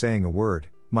either of us saying a word,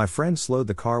 my friend slowed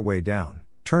the car way down,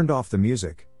 turned off the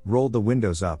music, rolled the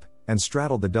windows up, and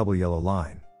straddled the double yellow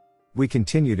line. We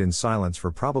continued in silence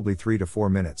for probably 3 to 4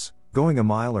 minutes, going a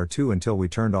mile or two until we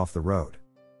turned off the road.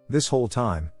 This whole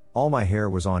time, all my hair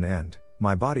was on end,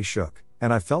 my body shook,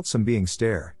 and I felt some being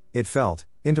stare, it felt,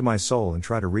 into my soul and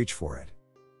try to reach for it.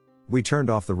 We turned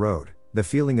off the road, the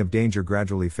feeling of danger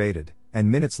gradually faded, and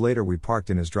minutes later we parked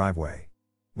in his driveway.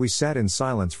 We sat in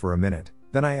silence for a minute,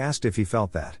 then I asked if he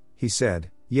felt that. He said,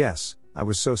 yes, I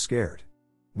was so scared.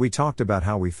 We talked about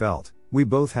how we felt, we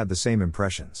both had the same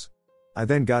impressions. I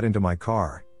then got into my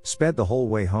car, sped the whole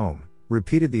way home,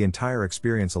 repeated the entire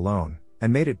experience alone,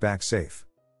 and made it back safe.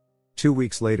 2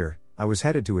 weeks later, I was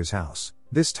headed to his house,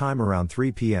 this time around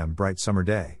 3 p.m. bright summer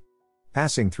day.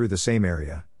 Passing through the same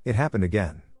area, it happened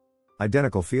again.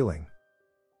 Identical feeling.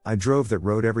 I drove that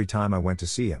road every time I went to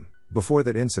see him, before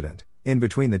that incident, in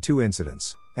between the two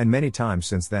incidents, and many times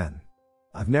since then.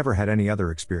 I've never had any other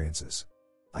experiences.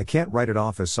 I can't write it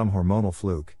off as some hormonal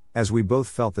fluke, as we both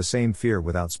felt the same fear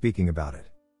without speaking about it.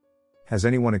 Has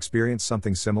anyone experienced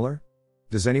something similar?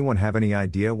 Does anyone have any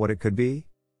idea what it could be?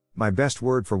 My best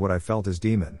word for what I felt is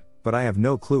demon, but I have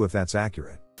no clue if that's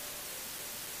accurate.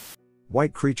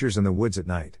 White creatures in the woods at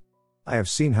night. I have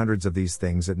seen hundreds of these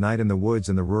things at night in the woods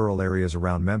in the rural areas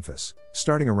around Memphis,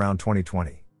 starting around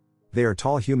 2020. They are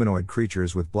tall humanoid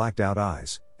creatures with blacked out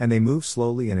eyes, and they move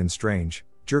slowly and in strange,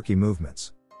 jerky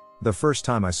movements. The first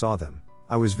time I saw them,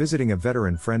 I was visiting a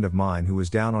veteran friend of mine who was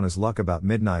down on his luck about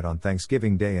midnight on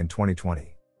Thanksgiving Day in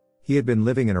 2020. He had been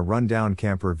living in a run-down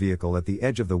camper vehicle at the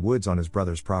edge of the woods on his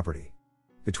brother's property.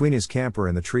 Between his camper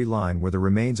and the tree line were the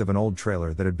remains of an old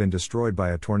trailer that had been destroyed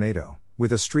by a tornado,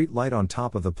 with a street light on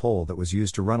top of the pole that was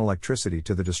used to run electricity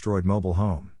to the destroyed mobile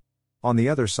home. On the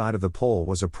other side of the pole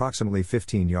was approximately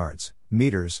 15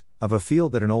 meters, of a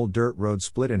field that an old dirt road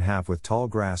split in half with tall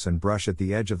grass and brush at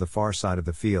the edge of the far side of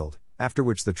the field, after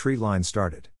which the tree line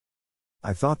started.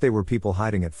 I thought they were people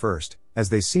hiding at first, as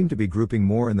they seemed to be grouping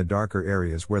more in the darker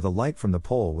areas where the light from the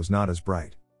pole was not as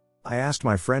bright. I asked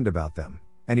my friend about them,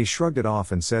 and he shrugged it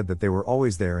off and said that they were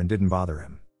always there and didn't bother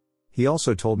him. He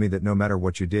also told me that no matter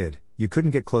what you did, you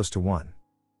couldn't get close to one.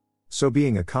 So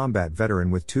being a combat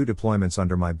veteran with 2 deployments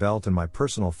under my belt and my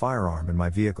personal firearm in my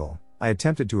vehicle, I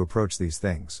attempted to approach these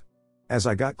things. As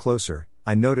I got closer,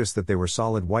 I noticed that they were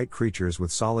solid white creatures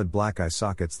with solid black eye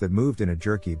sockets that moved in a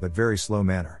jerky but very slow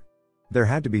manner. There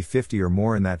had to be 50 or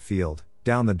more in that field,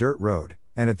 down the dirt road,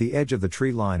 and at the edge of the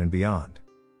tree line and beyond.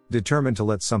 Determined to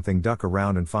let something duck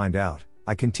around and find out,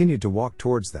 I continued to walk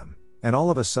towards them, and all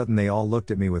of a sudden they all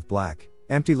looked at me with black,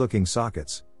 empty-looking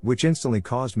sockets, which instantly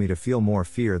caused me to feel more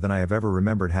fear than I have ever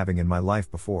remembered having in my life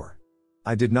before.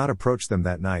 I did not approach them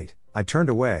that night. I turned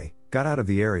away, got out of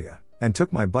the area, and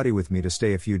took my buddy with me to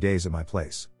stay a few days at my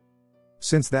place.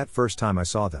 Since that first time I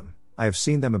saw them, I have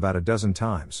seen them about a dozen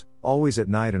times, always at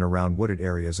night and around wooded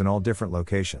areas in all different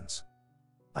locations.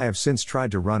 I have since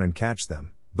tried to run and catch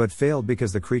them, but failed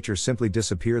because the creature simply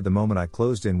disappeared the moment I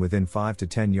closed in within 5 to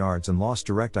 10 yards and lost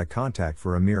direct eye contact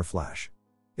for a mere flash.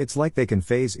 It's like they can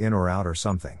phase in or out or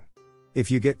something. If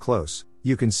you get close,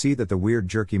 you can see that the weird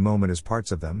jerky moment is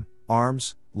parts of them,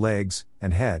 arms, legs,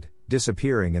 and head,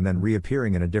 disappearing and then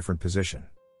reappearing in a different position.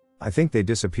 I think they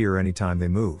disappear anytime they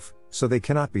move, so they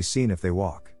cannot be seen if they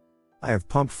walk. I have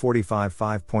pumped 45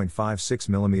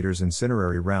 5.56mm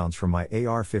incendiary rounds from my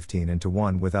AR-15 into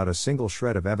one without a single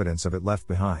shred of evidence of it left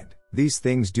behind. These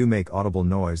things do make audible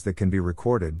noise that can be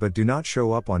recorded but do not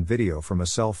show up on video from a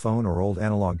cell phone or old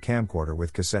analog camcorder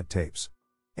with cassette tapes.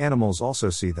 Animals also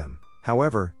see them.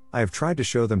 However, I have tried to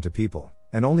show them to people,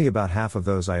 and only about half of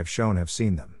those I have shown have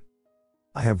seen them.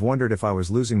 I have wondered if I was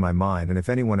losing my mind and if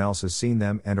anyone else has seen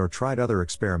them and or tried other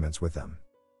experiments with them.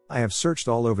 I have searched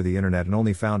all over the internet and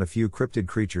only found a few cryptid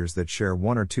creatures that share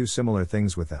one or two similar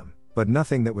things with them, but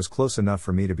nothing that was close enough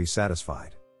for me to be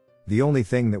satisfied. The only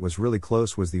thing that was really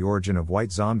close was the origin of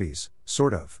white zombies,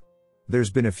 sort of. There's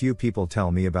been a few people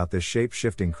tell me about this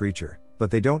shape-shifting creature,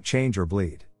 but they don't change or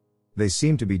bleed. They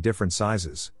seem to be different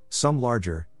sizes, some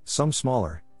larger, some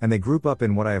smaller, and they group up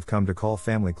in what I have come to call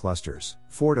family clusters,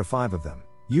 4 to 5 of them,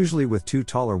 usually with 2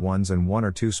 taller ones and 1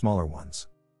 or 2 smaller ones.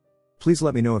 Please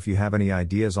let me know if you have any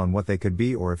ideas on what they could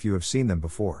be or if you have seen them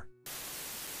before.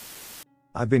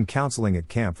 I've been counseling at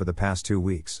camp for the past 2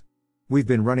 weeks. We've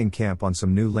been running camp on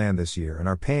some new land this year and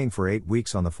are paying for 8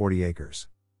 weeks on the 40 acres.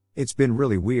 It's been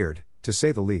really weird, to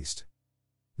say the least.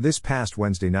 This past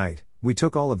Wednesday night, we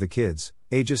took all of the kids,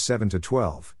 ages 7 to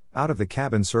 12, out of the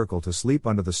cabin circle to sleep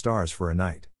under the stars for a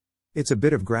night. It's a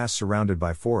bit of grass surrounded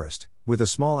by forest, with a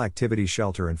small activity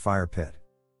shelter and fire pit.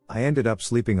 I ended up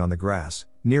sleeping on the grass,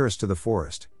 nearest to the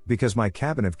forest, because my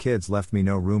cabin of kids left me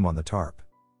no room on the tarp.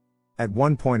 At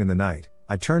one point in the night,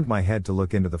 I turned my head to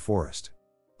look into the forest.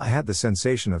 I had the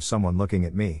sensation of someone looking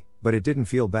at me, but it didn't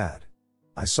feel bad.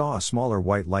 I saw a smaller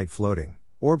white light floating,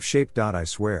 orb-shaped. I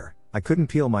swear, I couldn't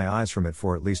peel my eyes from it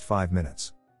for at least 5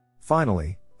 minutes.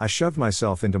 Finally, I shoved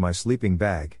myself into my sleeping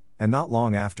bag, and not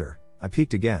long after, I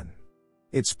peeked again.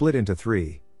 It split into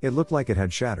 3, it looked like it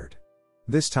had shattered.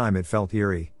 This time it felt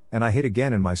eerie, and I hid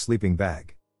again in my sleeping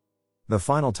bag. The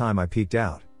final time I peeked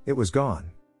out, it was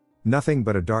gone. Nothing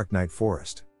but a dark night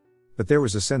forest. But there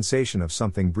was a sensation of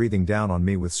something breathing down on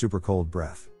me with super cold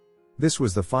breath. This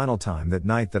was the final time that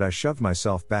night that I shoved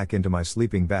myself back into my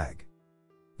sleeping bag.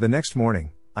 The next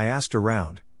morning, I asked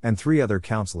around, and 3 other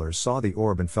counselors saw the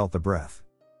orb and felt the breath.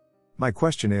 My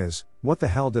question is, what the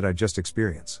hell did I just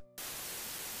experience?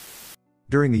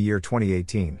 During the year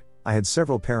 2018, I had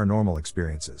several paranormal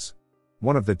experiences.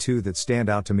 One of the 2 that stand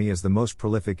out to me as the most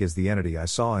prolific is the entity I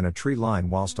saw in a tree line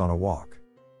whilst on a walk.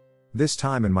 This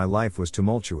time in my life was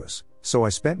tumultuous, so I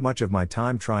spent much of my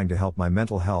time trying to help my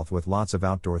mental health with lots of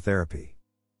outdoor therapy.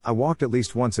 I walked at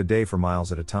least once a day for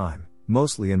miles at a time,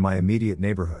 mostly in my immediate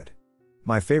neighborhood.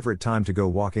 My favorite time to go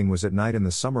walking was at night in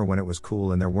the summer when it was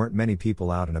cool and there weren't many people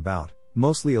out and about,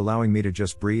 mostly allowing me to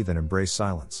just breathe and embrace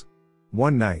silence.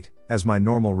 One night, as my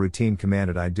normal routine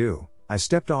commanded I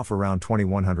stepped off around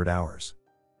 2100 hours.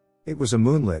 It was a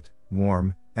moonlit,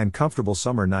 warm, and comfortable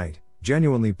summer night,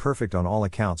 genuinely perfect on all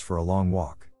accounts for a long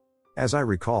walk. As I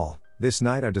recall, this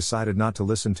night I decided not to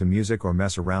listen to music or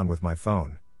mess around with my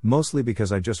phone, mostly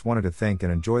because I just wanted to think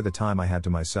and enjoy the time I had to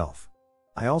myself.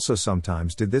 I also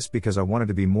sometimes did this because I wanted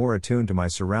to be more attuned to my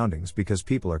surroundings because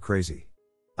people are crazy.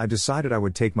 I decided I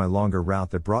would take my longer route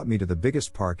that brought me to the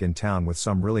biggest park in town with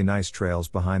some really nice trails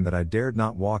behind that I dared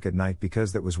not walk at night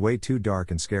because that was way too dark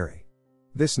and scary.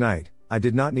 This night, I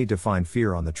did not need to find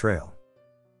fear on the trail.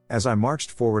 As I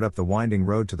marched forward up the winding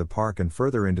road to the park and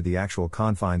further into the actual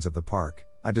confines of the park,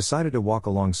 I decided to walk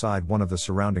alongside one of the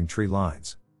surrounding tree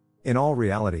lines. In all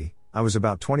reality, I was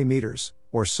about 20 meters,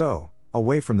 or so,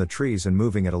 away from the trees and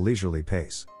moving at a leisurely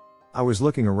pace. I was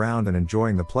looking around and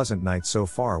enjoying the pleasant night so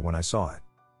far when I saw it.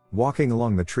 Walking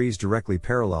along the trees directly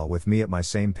parallel with me at my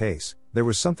same pace, there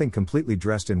was something completely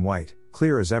dressed in white,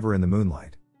 clear as ever in the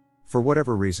moonlight. For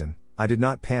whatever reason, I did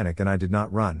not panic and I did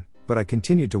not run, but I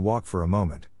continued to walk for a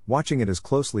moment, watching it as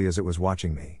closely as it was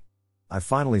watching me. I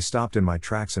finally stopped in my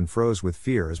tracks and froze with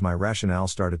fear as my rationale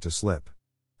started to slip.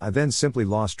 I then simply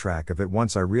lost track of it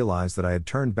once I realized that I had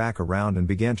turned back around and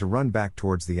began to run back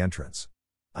towards the entrance.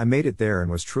 I made it there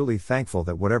and was truly thankful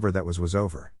that whatever that was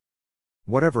over.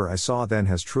 Whatever I saw then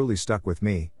has truly stuck with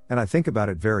me, and I think about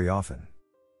it very often.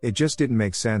 It just didn't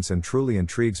make sense and truly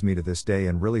intrigues me to this day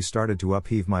and really started to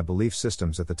upheave my belief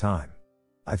systems at the time.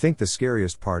 I think the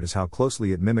scariest part is how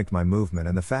closely it mimicked my movement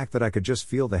and the fact that I could just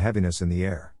feel the heaviness in the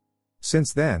air.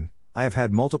 Since then, I have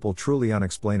had multiple truly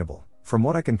unexplainable, from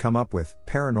what I can come up with,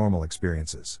 paranormal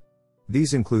experiences.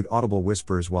 These include audible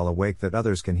whispers while awake that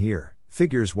others can hear,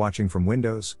 figures watching from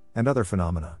windows, and other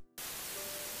phenomena.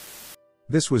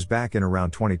 This was back in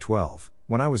around 2012,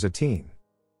 when I was a teen.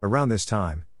 Around this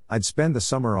time, I'd spend the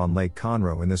summer on Lake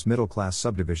Conroe in this middle-class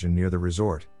subdivision near the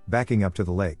resort, backing up to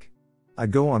the lake.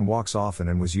 I'd go on walks often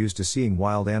and was used to seeing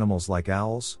wild animals like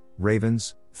owls,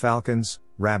 ravens, falcons,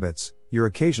 rabbits, your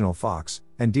occasional fox,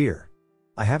 and deer.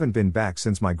 I haven't been back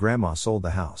since my grandma sold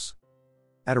the house.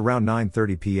 At around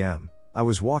 9:30 p.m., I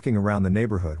was walking around the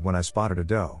neighborhood when I spotted a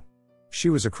doe. She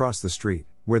was across the street,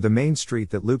 where the main street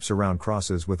that loops around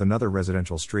crosses with another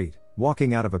residential street,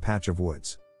 walking out of a patch of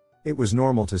woods. It was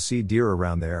normal to see deer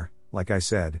around there, like I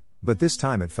said, but this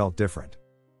time it felt different.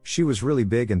 She was really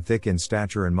big and thick in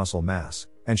stature and muscle mass,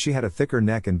 and she had a thicker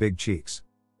neck and big cheeks.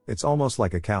 It's almost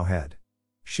like a cow head.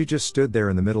 She just stood there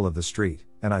in the middle of the street,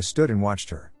 and I stood and watched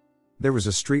her. There was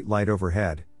a street light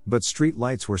overhead, but street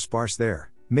lights were sparse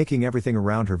there, making everything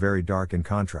around her very dark in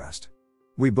contrast.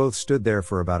 We both stood there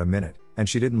for about a minute, and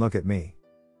she didn't look at me.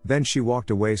 Then she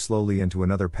walked away slowly into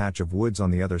another patch of woods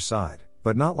on the other side,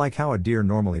 but not like how a deer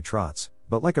normally trots,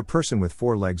 but like a person with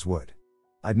 4 legs would.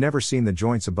 I'd never seen the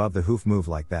joints above the hoof move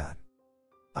like that.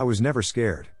 I was never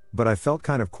scared, but I felt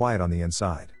kind of quiet on the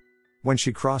inside. When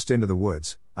she crossed into the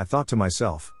woods, I thought to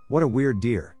myself, what a weird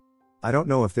deer. I don't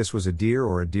know if this was a deer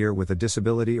or a deer with a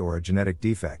disability or a genetic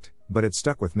defect, but it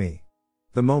stuck with me.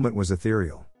 The moment was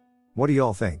ethereal. What do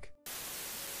y'all think?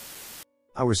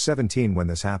 I was 17 when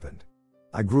this happened.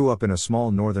 I grew up in a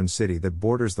small northern city that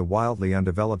borders the wildly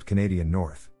undeveloped Canadian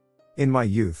North. In my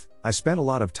youth, I spent a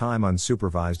lot of time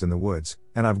unsupervised in the woods,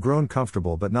 and I've grown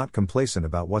comfortable but not complacent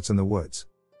about what's in the woods.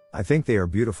 I think they are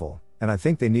beautiful, and I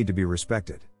think they need to be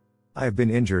respected. I have been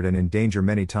injured and in danger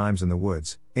many times in the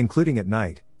woods, including at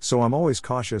night, so I'm always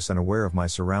cautious and aware of my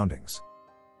surroundings.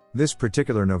 This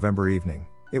particular November evening,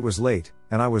 it was late,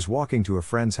 and I was walking to a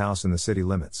friend's house in the city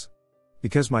limits.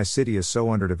 Because my city is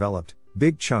so underdeveloped,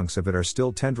 big chunks of it are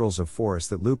still tendrils of forest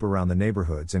that loop around the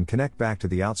neighborhoods and connect back to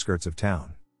the outskirts of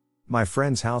town. My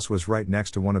friend's house was right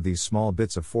next to one of these small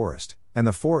bits of forest, and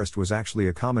the forest was actually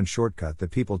a common shortcut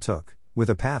that people took, with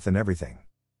a path and everything.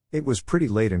 It was pretty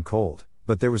late and cold,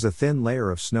 but there was a thin layer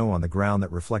of snow on the ground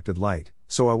that reflected light,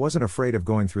 so I wasn't afraid of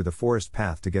going through the forest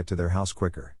path to get to their house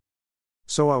quicker.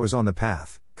 So I was on the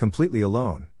path, completely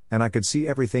alone, and I could see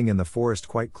everything in the forest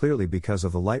quite clearly because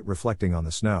of the light reflecting on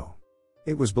the snow.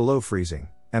 It was below freezing,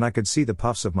 and I could see the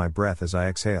puffs of my breath as I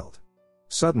exhaled.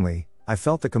 Suddenly, I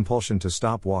felt the compulsion to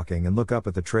stop walking and look up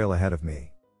at the trail ahead of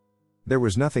me. There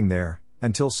was nothing there,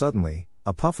 until suddenly,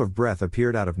 a puff of breath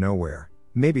appeared out of nowhere,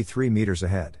 maybe 3 meters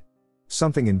ahead.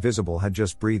 Something invisible had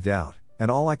just breathed out,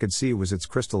 and all I could see was its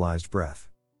crystallized breath.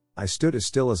 I stood as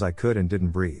still as I could and didn't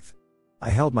breathe. I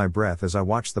held my breath as I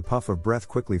watched the puff of breath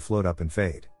quickly float up and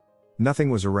fade. Nothing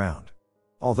was around.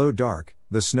 Although dark,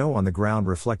 the snow on the ground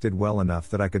reflected well enough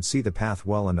that I could see the path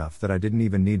well enough that I didn't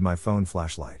even need my phone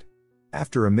flashlight.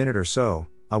 After a minute or so,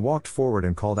 I walked forward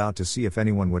and called out to see if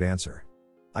anyone would answer.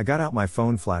 I got out my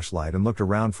phone flashlight and looked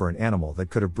around for an animal that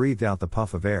could have breathed out the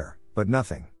puff of air, but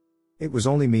nothing. It was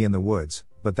only me in the woods,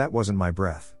 but that wasn't my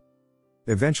breath.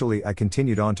 Eventually I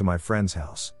continued on to my friend's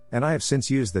house, and I have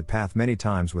since used that path many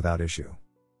times without issue.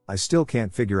 I still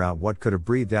can't figure out what could have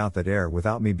breathed out that air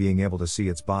without me being able to see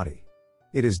its body.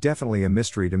 It is definitely a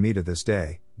mystery to me to this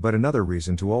day, but another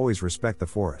reason to always respect the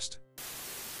forest.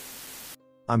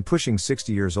 I'm pushing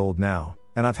 60 years old now,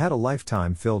 and I've had a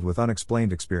lifetime filled with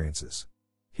unexplained experiences.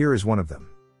 Here is one of them.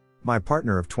 My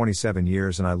partner of 27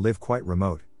 years and I live quite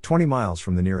remote, 20 miles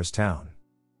from the nearest town.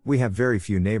 We have very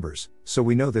few neighbors, so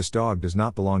we know this dog does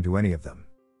not belong to any of them.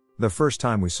 The first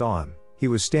time we saw him, he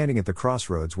was standing at the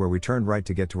crossroads where we turned right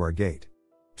to get to our gate.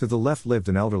 To the left lived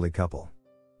an elderly couple.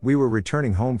 We were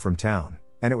returning home from town,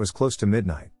 and it was close to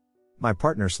midnight. My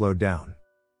partner slowed down.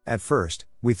 At first,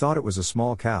 we thought it was a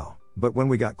small cow, but when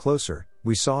we got closer,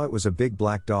 we saw it was a big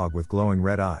black dog with glowing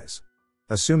red eyes.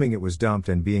 Assuming it was dumped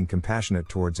and being compassionate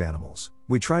towards animals,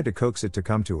 we tried to coax it to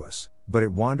come to us, but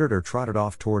it wandered or trotted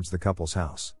off towards the couple's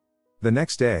house. The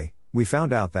next day, we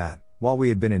found out that, while we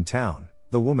had been in town,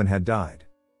 the woman had died.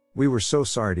 We were so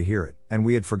sorry to hear it, and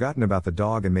we had forgotten about the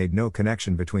dog and made no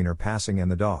connection between her passing and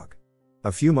the dog.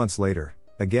 A few months later,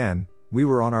 again, we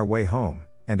were on our way home,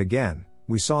 and again,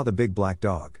 we saw the big black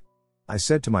dog. I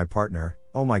said to my partner,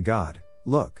 "Oh my God,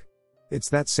 look. It's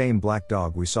that same black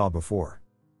dog we saw before."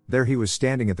 There he was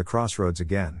standing at the crossroads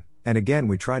again, and again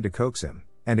we tried to coax him,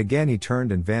 and again he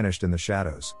turned and vanished in the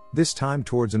shadows, this time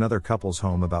towards another couple's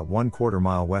home about 1/4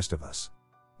 mile west of us.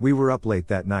 We were up late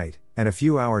that night, and a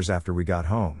few hours after we got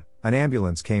home, an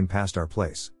ambulance came past our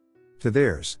place. To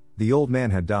theirs, the old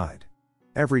man had died.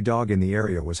 Every dog in the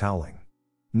area was howling.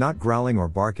 Not growling or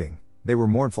barking, they were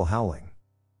mournful howling.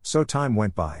 So time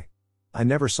went by. I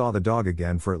never saw the dog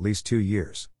again for at least 2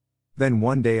 years. Then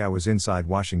one day I was inside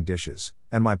washing dishes,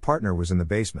 and my partner was in the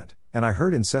basement, and I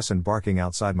heard incessant barking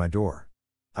outside my door.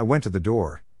 I went to the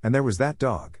door, and there was that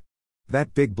dog.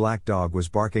 That big black dog was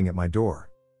barking at my door.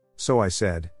 So I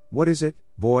said, "What is it,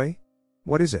 boy?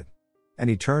 What is it?" And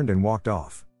he turned and walked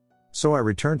off. So I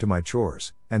returned to my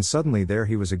chores, and suddenly there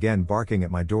he was again barking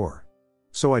at my door.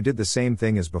 So I did the same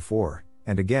thing as before,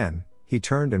 and again, he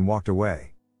turned and walked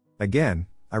away. Again,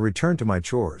 I returned to my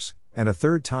chores, and a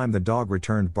third time the dog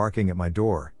returned barking at my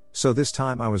door, so this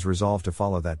time I was resolved to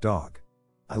follow that dog.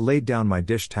 I laid down my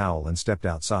dish towel and stepped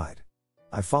outside.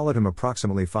 I followed him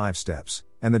approximately 5 steps,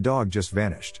 and the dog just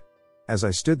vanished. As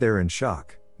I stood there in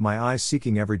shock, my eyes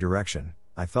seeking every direction,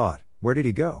 I thought, where did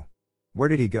he go? Where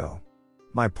did he go?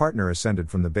 My partner ascended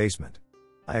from the basement.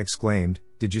 I exclaimed,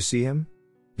 "Did you see him?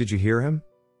 Did you hear him?"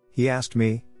 He asked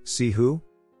me, "See who?"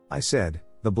 I said,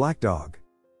 "The black dog.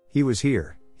 He was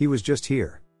here, he was just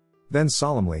here." Then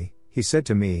solemnly, he said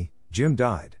to me, "Jim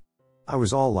died." I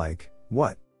was all like,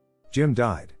 "What? Jim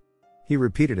died?" He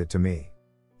repeated it to me.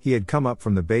 He had come up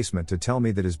from the basement to tell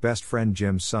me that his best friend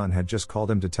Jim's son had just called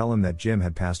him to tell him that Jim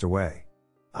had passed away.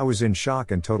 I was in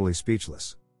shock and totally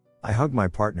speechless. I hugged my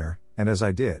partner, and as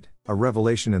I did, a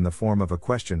revelation in the form of a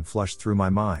question flushed through my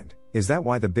mind: is that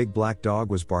why the big black dog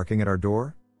was barking at our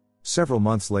door? Several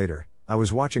months later, I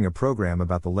was watching a program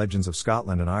about the legends of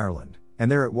Scotland and Ireland,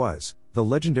 and there it was, the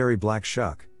legendary Black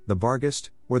Shuck, the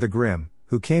Barghest, or the Grim,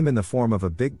 who came in the form of a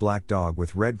big black dog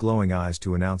with red glowing eyes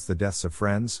to announce the deaths of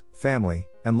friends, family,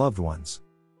 and loved ones.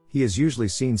 He is usually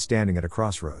seen standing at a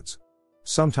crossroads.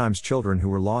 Sometimes children who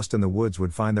were lost in the woods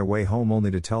would find their way home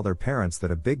only to tell their parents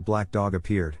that a big black dog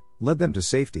appeared, led them to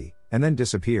safety, and then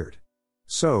disappeared.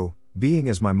 So, being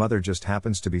as my mother just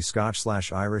happens to be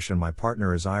Scotch/Irish and my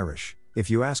partner is Irish, if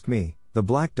you ask me, the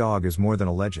black dog is more than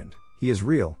a legend. He is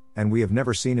real, and we have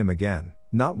never seen him again,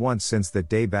 not once since that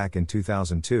day back in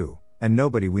 2002, and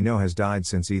nobody we know has died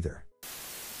since either.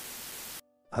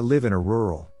 I live in a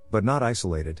rural, but not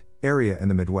isolated, area in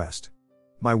the Midwest.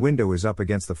 My window is up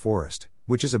against the forest,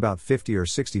 which is about 50 or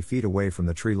 60 feet away from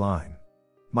the tree line.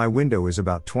 My window is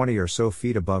about 20 or so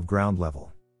feet above ground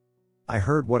level. I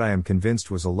heard what I am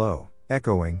convinced was a low,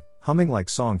 echoing, humming like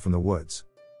song from the woods.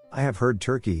 I have heard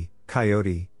turkey,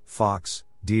 coyote, fox,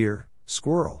 deer,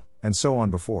 squirrel, and so on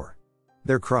before.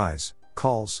 Their cries,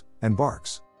 calls, and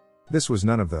barks. This was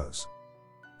none of those.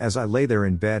 As I lay there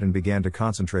in bed and began to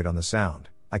concentrate on the sound,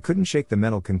 I couldn't shake the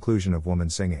mental conclusion of woman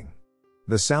singing.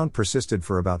 The sound persisted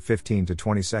for about 15 to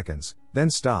 20 seconds, then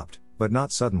stopped, but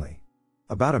not suddenly.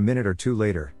 About a minute or two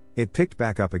later, it picked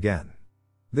back up again.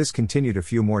 This continued a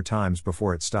few more times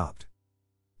before it stopped.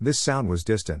 This sound was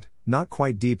distant, not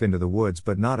quite deep into the woods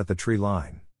but not at the tree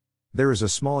line. There is a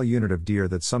small unit of deer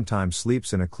that sometimes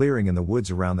sleeps in a clearing in the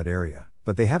woods around that area,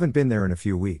 but they haven't been there in a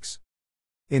few weeks.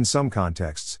 In some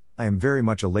contexts, I am very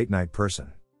much a late-night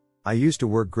person. I used to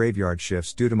work graveyard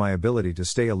shifts due to my ability to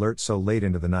stay alert so late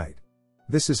into the night.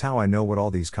 This is how I know what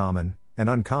all these common, and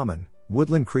uncommon,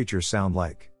 woodland creatures sound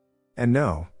like. And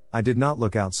no, I did not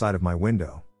look outside of my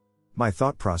window. My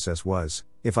thought process was,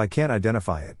 if I can't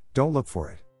identify it, don't look for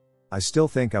it. I still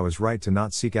think I was right to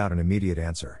not seek out an immediate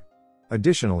answer.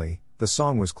 Additionally, the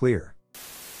song was clear.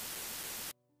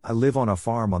 I live on a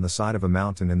farm on the side of a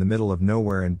mountain in the middle of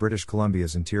nowhere in British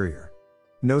Columbia's interior.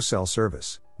 No cell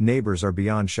service, neighbors are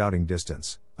beyond shouting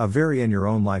distance, a very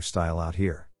in-your-own lifestyle out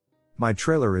here. My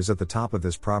trailer is at the top of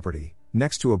this property,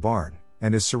 next to a barn,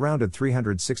 and is surrounded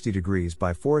 360 degrees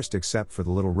by forest except for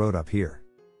the little road up here.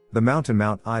 The mountain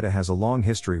Mount Ida has a long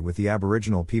history with the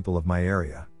Aboriginal people of my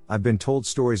area. I've been told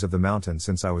stories of the mountain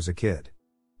since I was a kid.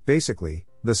 Basically,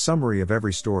 the summary of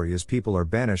every story is people are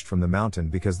banished from the mountain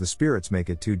because the spirits make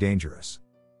it too dangerous.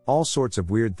 All sorts of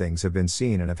weird things have been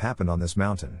seen and have happened on this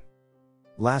mountain.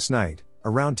 Last night,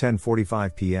 around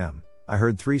 10:45 p.m., I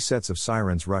heard 3 sets of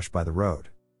sirens rush by the road.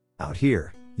 Out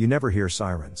here, you never hear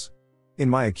sirens. In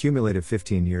my accumulative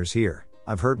 15 years here,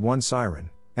 I've heard 1 siren,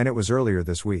 and it was earlier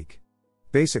this week.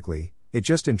 Basically, it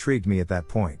just intrigued me at that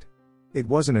point. It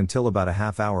wasn't until about a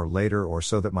half hour later or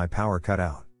so that my power cut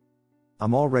out.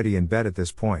 I'm already in bed at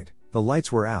this point, the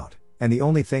lights were out, and the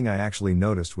only thing I actually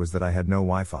noticed was that I had no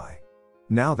Wi-Fi.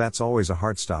 Now that's always a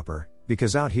heart stopper,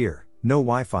 because out here, no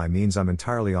Wi-Fi means I'm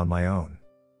entirely on my own.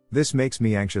 This makes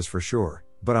me anxious for sure,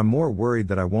 but I'm more worried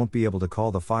that I won't be able to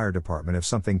call the fire department if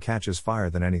something catches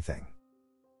fire than anything.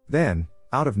 Then,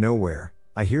 out of nowhere,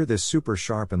 I hear this super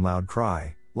sharp and loud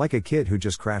cry, like a kid who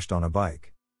just crashed on a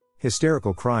bike.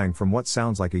 Hysterical crying from what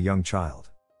sounds like a young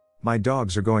child. My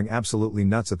dogs are going absolutely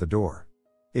nuts at the door.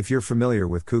 If you're familiar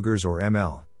with cougars or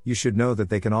ML, you should know that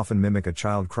they can often mimic a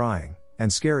child crying,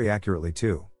 and scary accurately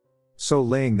too. So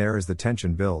laying there as the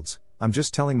tension builds, I'm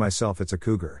just telling myself it's a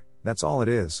cougar, that's all it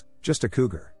is, just a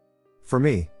cougar. For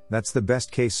me, that's the best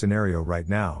case scenario right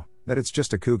now, that it's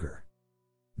just a cougar.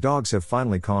 Dogs have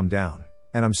finally calmed down,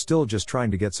 and I'm still just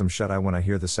trying to get some shut-eye when I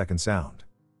hear the second sound.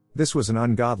 This was an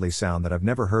ungodly sound that I've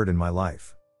never heard in my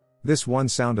life. This one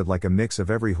sounded like a mix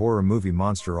of every horror movie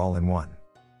monster all in one.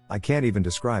 I can't even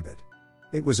describe it.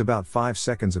 It was about 5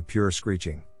 seconds of pure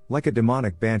screeching, like a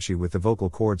demonic banshee with the vocal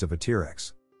cords of a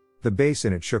T-Rex. The bass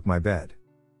in it shook my bed.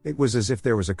 It was as if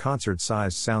there was a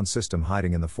concert-sized sound system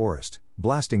hiding in the forest,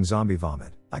 blasting zombie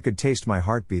vomit. I could taste my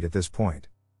heartbeat at this point.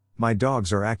 My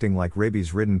dogs are acting like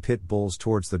rabies-ridden pit bulls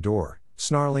towards the door,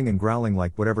 snarling and growling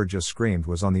like whatever just screamed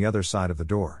was on the other side of the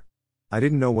door. I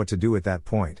didn't know what to do at that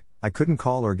point. I couldn't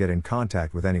call or get in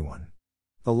contact with anyone.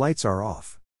 The lights are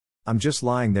off. I'm just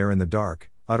lying there in the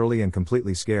dark, utterly and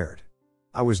completely scared.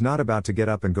 I was not about to get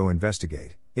up and go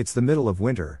investigate. It's the middle of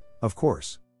winter, of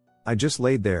course. I just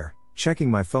laid there,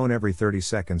 checking my phone every 30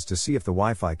 seconds to see if the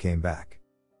Wi-Fi came back.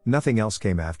 Nothing else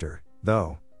came after,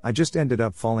 though. I just ended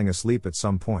up falling asleep at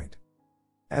some point.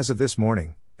 As of this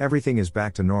morning, everything is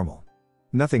back to normal.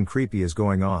 Nothing creepy is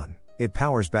going on, it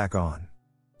powers back on.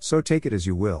 So take it as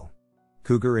you will.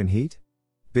 Cougar in heat?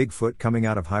 Bigfoot coming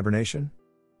out of hibernation?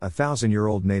 A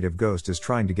 1,000-year-old native ghost is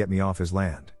trying to get me off his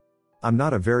land. I'm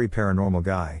not a very paranormal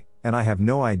guy, and I have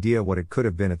no idea what it could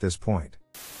have been at this point.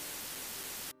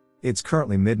 It's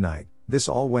currently midnight. This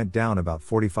all went down about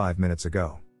 45 minutes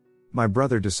ago. My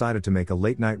brother decided to make a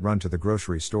late-night run to the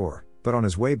grocery store, but on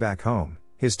his way back home,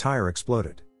 his tire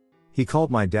exploded. He called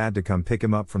my dad to come pick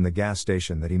him up from the gas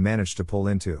station that he managed to pull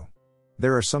into.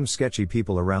 There are some sketchy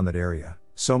people around that area,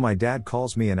 so my dad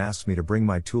calls me and asks me to bring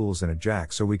my tools and a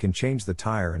jack so we can change the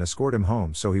tire and escort him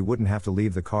home so he wouldn't have to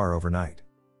leave the car overnight.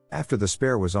 After the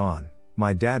spare was on,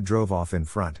 my dad drove off in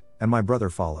front, and my brother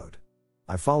followed.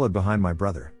 I followed behind my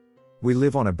brother. We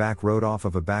live on a back road off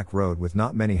of a back road with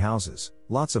not many houses,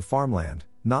 lots of farmland,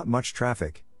 not much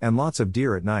traffic, and lots of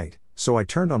deer at night, so I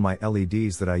turned on my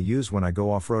LEDs that I use when I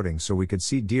go off-roading so we could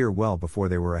see deer well before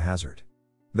they were a hazard.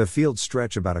 The fields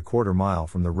stretch about a quarter mile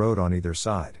from the road on either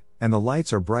side, and the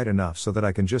lights are bright enough so that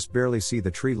I can just barely see the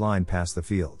tree line past the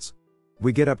fields.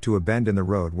 We get up to a bend in the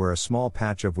road where a small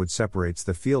patch of wood separates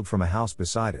the field from a house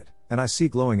beside it, and I see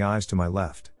glowing eyes to my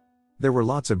left. There were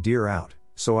lots of deer out,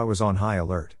 so I was on high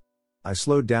alert. I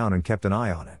slowed down and kept an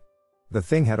eye on it. The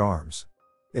thing had arms.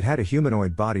 It had a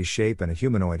humanoid body shape and a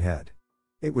humanoid head.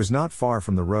 It was not far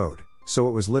from the road, so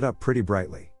it was lit up pretty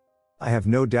brightly. I have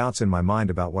no doubts in my mind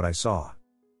about what I saw.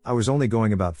 I was only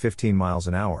going about 15 miles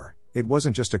an hour, it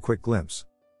wasn't just a quick glimpse.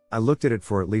 I looked at it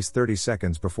for at least 30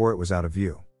 seconds before it was out of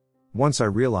view. Once I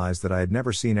realized that I had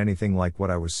never seen anything like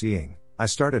what I was seeing, I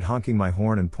started honking my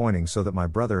horn and pointing so that my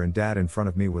brother and dad in front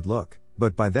of me would look,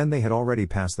 but by then they had already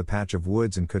passed the patch of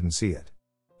woods and couldn't see it.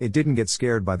 It didn't get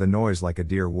scared by the noise like a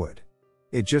deer would.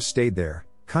 It just stayed there,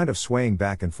 kind of swaying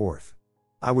back and forth.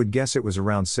 I would guess it was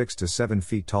around 6 to 7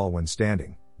 feet tall when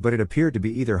standing, but it appeared to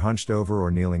be either hunched over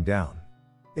or kneeling down.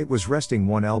 It was resting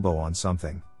one elbow on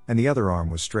something, and the other arm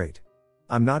was straight.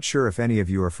 I'm not sure if any of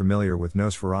you are familiar with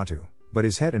Nosferatu, but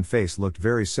his head and face looked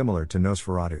very similar to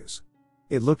Nosferatu's.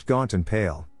 It looked gaunt and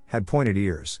pale, had pointed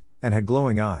ears, and had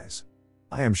glowing eyes.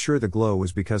 I am sure the glow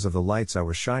was because of the lights I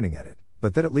was shining at it,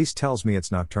 but that at least tells me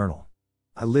it's nocturnal.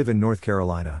 I live in North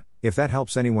Carolina, if that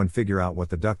helps anyone figure out what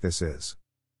the duck this is.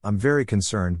 I'm very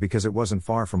concerned because it wasn't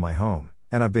far from my home,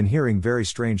 and I've been hearing very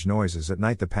strange noises at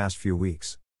night the past few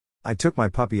weeks. I took my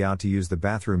puppy out to use the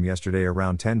bathroom yesterday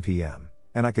around 10 p.m.,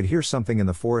 and I could hear something in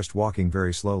the forest walking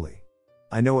very slowly.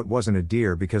 I know it wasn't a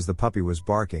deer because the puppy was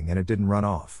barking and it didn't run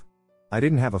off. I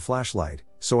didn't have a flashlight,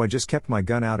 so I just kept my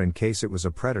gun out in case it was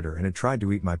a predator and it tried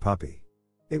to eat my puppy.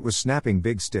 It was snapping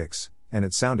big sticks, and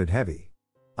it sounded heavy.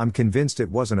 I'm convinced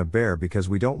it wasn't a bear because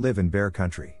we don't live in bear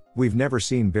country. We've never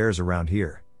seen bears around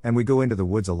here, and we go into the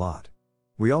woods a lot.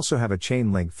 We also have a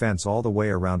chain link fence all the way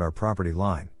around our property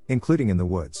line, including in the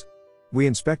woods. We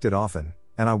inspect it often,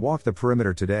 and I walked the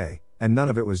perimeter today, and none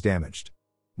of it was damaged.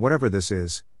 Whatever this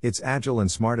is, it's agile and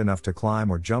smart enough to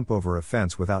climb or jump over a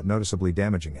fence without noticeably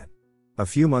damaging it. A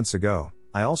few months ago,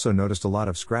 I also noticed a lot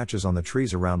of scratches on the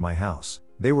trees around my house.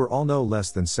 They were all no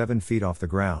less than 7 feet off the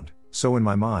ground, so in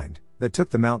my mind, that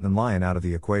took the mountain lion out of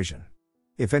the equation.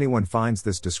 If anyone finds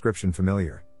this description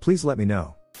familiar, please let me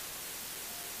know.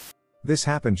 This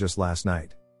happened just last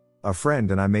night. A friend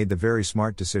and I made the very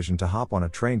smart decision to hop on a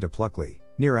train to Pluckley,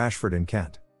 near Ashford in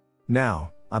Kent.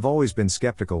 Now, I've always been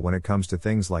skeptical when it comes to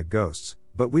things like ghosts,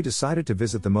 but we decided to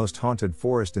visit the most haunted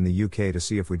forest in the UK to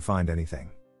see if we'd find anything.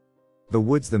 The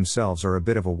woods themselves are a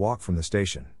bit of a walk from the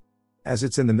station. As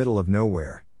it's in the middle of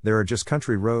nowhere, there are just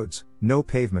country roads, no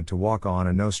pavement to walk on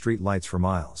and no street lights for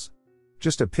miles.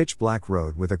 Just a pitch black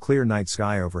road with a clear night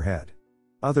sky overhead.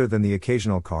 Other than the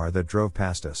occasional car that drove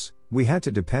past us, we had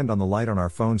to depend on the light on our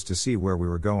phones to see where we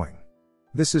were going.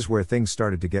 This is where things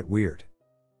started to get weird.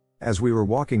 As we were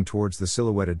walking towards the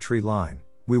silhouetted tree line,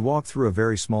 we walked through a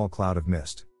very small cloud of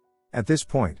mist. At this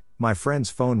point, my friend's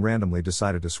phone randomly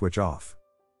decided to switch off.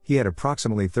 He had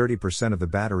approximately 30% of the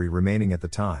battery remaining at the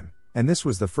time, and this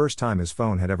was the first time his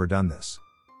phone had ever done this.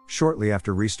 Shortly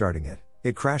after restarting it,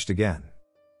 it crashed again.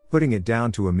 Putting it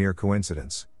down to a mere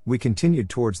coincidence, we continued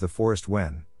towards the forest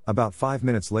when, about 5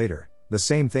 minutes later, the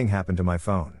same thing happened to my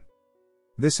phone.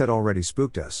 This had already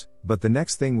spooked us, but the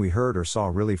next thing we heard or saw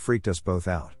really freaked us both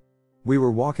out. We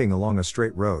were walking along a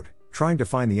straight road, trying to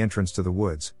find the entrance to the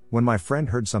woods, when my friend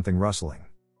heard something rustling.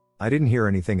 I didn't hear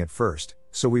anything at first,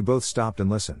 so we both stopped and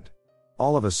listened.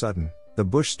 All of a sudden, the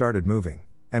bush started moving,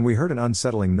 and we heard an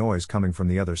unsettling noise coming from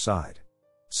the other side.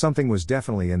 Something was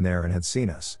definitely in there and had seen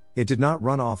us. It did not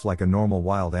run off like a normal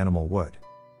wild animal would.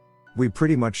 We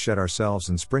pretty much shed ourselves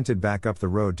and sprinted back up the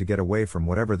road to get away from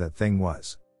whatever that thing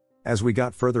was. As we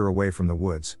got further away from the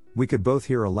woods, we could both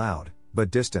hear a loud, but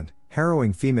distant,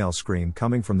 harrowing female scream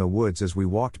coming from the woods as we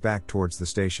walked back towards the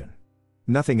station.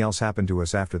 Nothing else happened to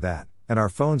us after that, and our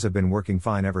phones have been working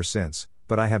fine ever since,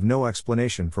 but I have no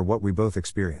explanation for what we both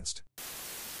experienced.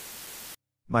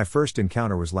 My first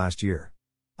encounter was last year.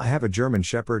 I have a German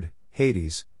Shepherd,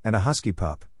 Hades, and a Husky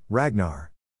pup,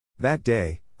 Ragnar. That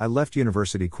day, I left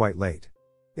university quite late.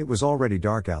 It was already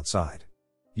dark outside.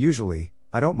 Usually,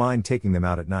 I don't mind taking them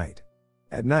out at night.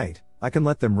 At night, I can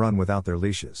let them run without their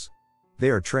leashes. They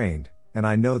are trained, and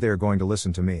I know they are going to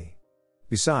listen to me.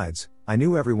 Besides, I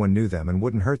knew everyone knew them and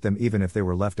wouldn't hurt them even if they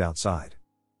were left outside.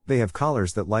 They have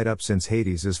collars that light up since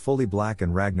Hades is fully black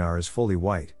and Ragnar is fully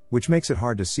white, which makes it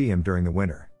hard to see him during the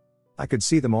winter. I could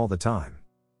see them all the time.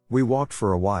 We walked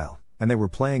for a while, and they were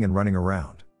playing and running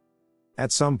around.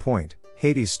 At some point,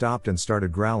 Hades stopped and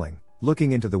started growling,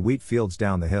 looking into the wheat fields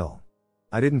down the hill.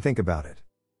 I didn't think about it.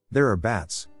 There are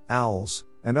bats, owls,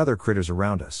 and other critters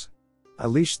around us. I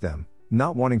leashed them,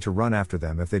 not wanting to run after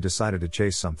them if they decided to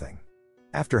chase something.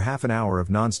 After half an hour of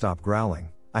non-stop growling,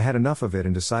 I had enough of it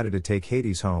and decided to take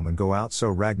Hades home and go out so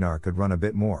Ragnar could run a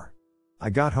bit more. I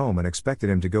got home and expected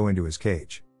him to go into his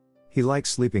cage. He likes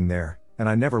sleeping there, and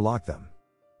I never locked them.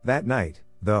 That night,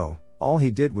 though, all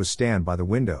he did was stand by the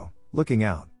window, looking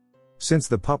out. Since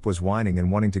the pup was whining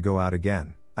and wanting to go out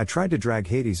again, I tried to drag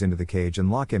Hades into the cage and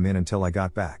lock him in until I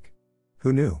got back.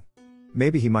 Who knew?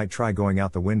 Maybe he might try going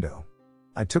out the window.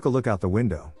 I took a look out the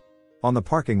window. On the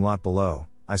parking lot below,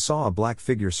 I saw a black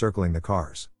figure circling the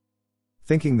cars.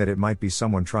 Thinking that it might be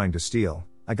someone trying to steal,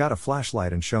 I got a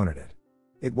flashlight and shone at it.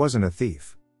 It wasn't a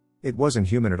thief. It wasn't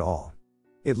human at all.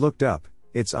 It looked up,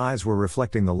 its eyes were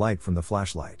reflecting the light from the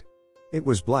flashlight. It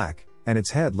was black, and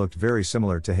its head looked very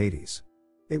similar to Hades.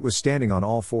 It was standing on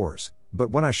all fours, but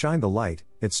when I shined the light,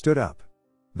 it stood up.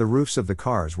 The roofs of the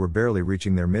cars were barely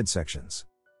reaching their midsections.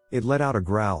 It let out a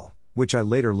growl, which I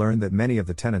later learned that many of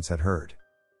the tenants had heard.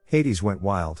 Hades went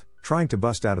wild, trying to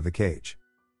bust out of the cage.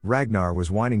 Ragnar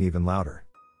was whining even louder.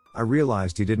 I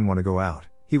realized he didn't want to go out,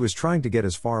 he was trying to get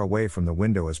as far away from the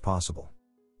window as possible.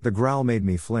 The growl made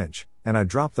me flinch, and I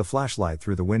dropped the flashlight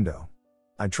through the window.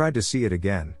 I tried to see it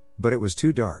again, but it was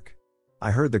too dark.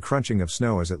 I heard the crunching of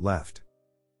snow as it left.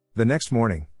 The next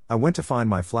morning, I went to find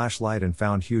my flashlight and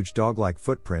found huge dog-like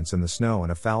footprints in the snow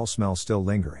and a foul smell still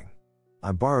lingering.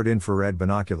 I borrowed infrared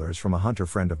binoculars from a hunter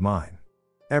friend of mine.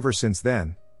 Ever since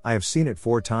then, I have seen it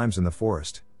 4 times in the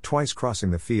forest, twice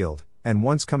crossing the field, and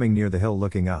once coming near the hill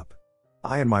looking up.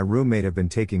 I and my roommate have been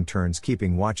taking turns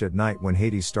keeping watch at night when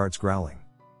Hades starts growling.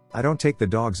 I don't take the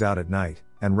dogs out at night,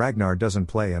 and Ragnar doesn't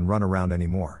play and run around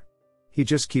anymore. He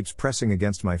just keeps pressing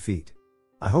against my feet.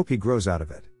 I hope he grows out of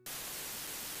it.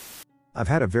 I've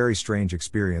had a very strange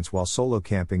experience while solo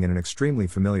camping in an extremely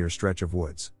familiar stretch of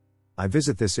woods. I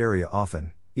visit this area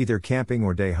often, either camping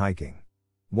or day hiking.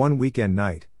 One weekend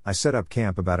night, I set up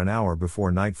camp about an hour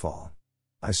before nightfall.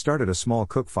 I started a small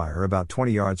cook fire about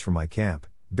 20 yards from my camp.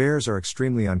 Bears are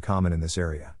extremely uncommon in this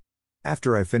area.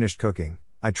 After I finished cooking,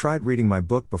 I tried reading my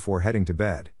book before heading to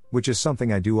bed, which is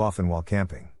something I do often while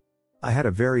camping. I had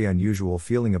a very unusual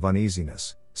feeling of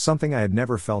uneasiness, something I had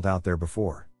never felt out there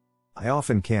before. I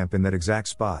often camp in that exact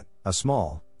spot, a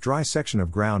small, dry section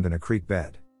of ground in a creek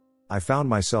bed. I found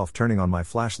myself turning on my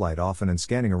flashlight often and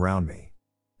scanning around me.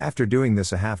 After doing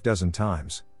this a half dozen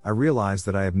times, I realized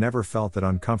that I have never felt that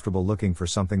uncomfortable looking for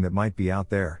something that might be out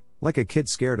there, like a kid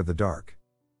scared of the dark.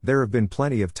 There have been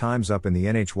plenty of times up in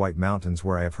the White Mountains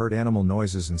where I have heard animal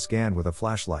noises and scanned with a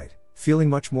flashlight, feeling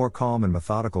much more calm and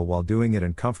methodical while doing it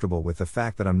and comfortable with the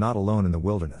fact that I'm not alone in the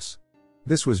wilderness.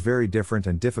 This was very different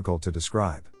and difficult to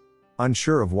describe.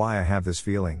 Unsure of why I have this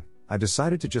feeling, I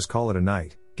decided to just call it a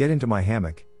night, get into my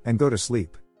hammock, and go to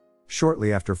sleep.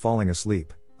 Shortly after falling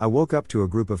asleep, I woke up to a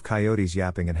group of coyotes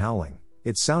yapping and howling.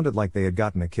 It sounded like they had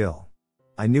gotten a kill.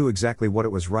 I knew exactly what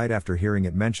it was right after hearing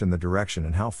it mention the direction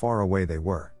and how far away they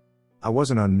were. I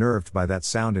wasn't unnerved by that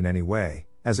sound in any way,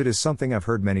 as it is something I've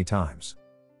heard many times.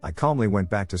 I calmly went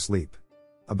back to sleep.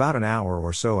 About an hour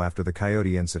or so after the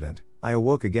coyote incident, I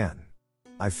awoke again.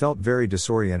 I felt very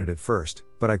disoriented at first,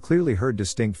 but I clearly heard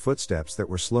distinct footsteps that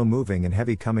were slow moving and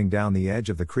heavy coming down the edge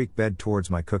of the creek bed towards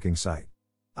my cooking site.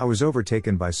 I was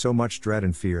overtaken by so much dread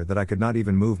and fear that I could not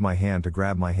even move my hand to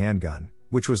grab my handgun,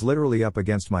 which was literally up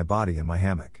against my body in my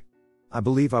hammock. I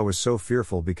believe I was so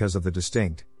fearful because of the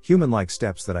distinct, human-like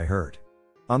steps that I heard.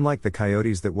 Unlike the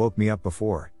coyotes that woke me up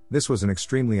before, this was an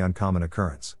extremely uncommon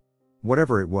occurrence.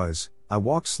 Whatever it was, I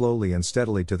walked slowly and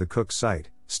steadily to the cook site,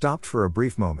 stopped for a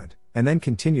brief moment, and then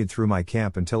continued through my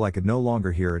camp until I could no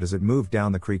longer hear it as it moved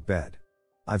down the creek bed.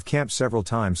 I've camped several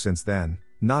times since then,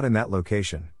 not in that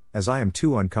location, as I am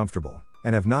too uncomfortable,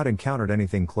 and have not encountered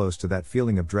anything close to that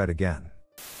feeling of dread again.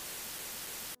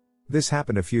 This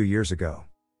happened a few years ago.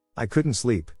 I couldn't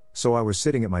sleep, so I was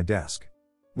sitting at my desk.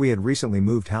 We had recently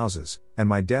moved houses, and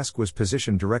my desk was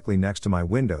positioned directly next to my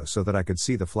window so that I could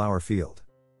see the flower field.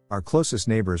 Our closest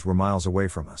neighbors were miles away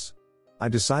from us. I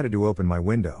decided to open my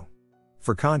window.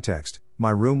 For context,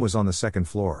 my room was on the second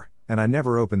floor, and I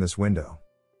never open this window.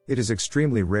 It is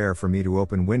extremely rare for me to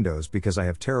open windows because I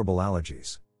have terrible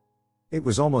allergies. It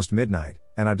was almost midnight,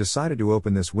 and I decided to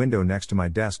open this window next to my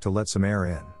desk to let some air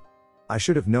in. I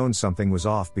should have known something was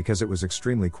off because it was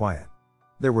extremely quiet.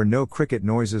 There were no cricket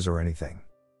noises or anything.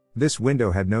 This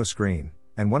window had no screen,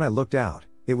 and when I looked out,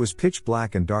 it was pitch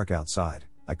black and dark outside.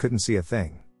 I couldn't see a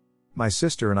thing. My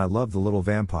sister and I loved The Little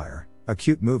Vampire, a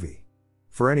cute movie.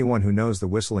 For anyone who knows the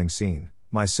whistling scene,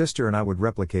 my sister and I would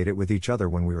replicate it with each other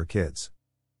when we were kids.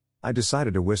 I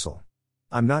decided to whistle.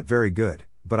 I'm not very good,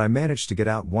 but I managed to get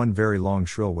out one very long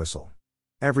shrill whistle.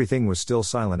 Everything was still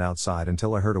silent outside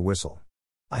until I heard a whistle.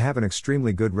 I have an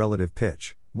extremely good relative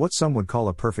pitch, what some would call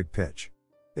a perfect pitch.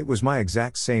 It was my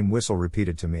exact same whistle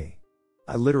repeated to me.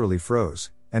 I literally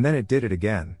froze, and then it did it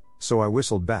again, so I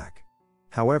whistled back.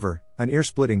 However, an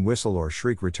ear-splitting whistle or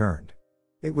shriek returned.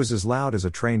 It was as loud as a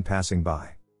train passing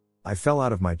by. I fell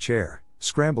out of my chair,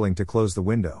 scrambling to close the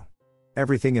window.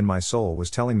 Everything in my soul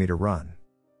was telling me to run.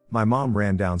 My mom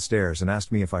ran downstairs and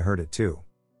asked me if I heard it too.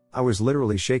 I was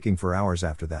literally shaking for hours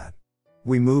after that.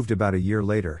 We moved about a year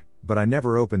later, but I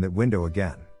never opened that window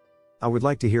again. I would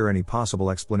like to hear any possible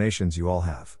explanations you all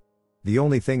have. The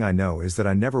only thing I know is that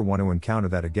I never want to encounter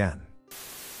that again.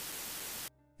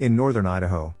 In northern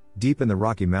Idaho, deep in the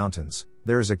Rocky Mountains,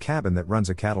 there is a cabin that runs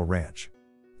a cattle ranch.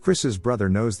 Chris's brother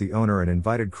knows the owner and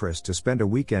invited Chris to spend a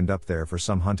weekend up there for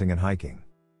some hunting and hiking.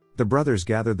 The brothers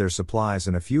gathered their supplies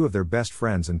and a few of their best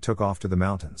friends and took off to the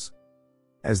mountains.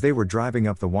 As they were driving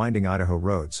up the winding Idaho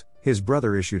roads, his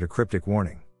brother issued a cryptic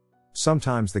warning.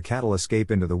 Sometimes the cattle escape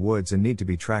into the woods and need to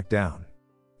be tracked down.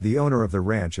 The owner of the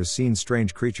ranch has seen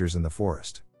strange creatures in the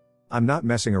forest. I'm not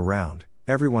messing around.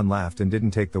 Everyone laughed and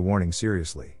didn't take the warning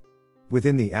seriously.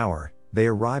 Within the hour, they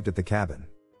arrived at the cabin.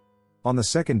 On the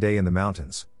second day in the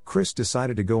mountains, Chris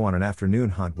decided to go on an afternoon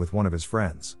hunt with one of his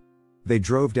friends. They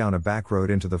drove down a back road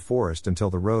into the forest until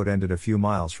the road ended a few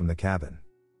miles from the cabin.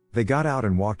 They got out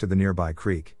and walked to the nearby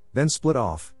creek, then split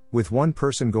off, with one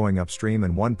person going upstream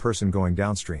and one person going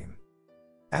downstream.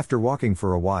 After walking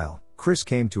for a while, Chris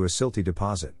came to a silty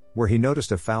deposit, where he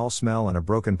noticed a foul smell and a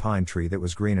broken pine tree that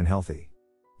was green and healthy.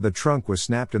 The trunk was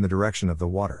snapped in the direction of the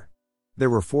water. There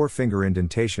were 4-finger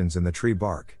indentations in the tree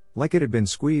bark, like it had been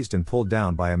squeezed and pulled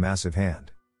down by a massive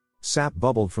hand. Sap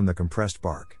bubbled from the compressed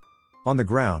bark. On the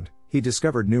ground, he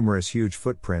discovered numerous huge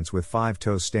footprints with 5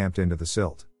 toes stamped into the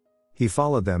silt. He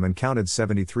followed them and counted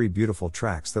 73 beautiful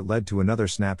tracks that led to another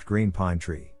snapped green pine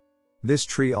tree. This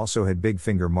tree also had big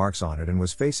finger marks on it and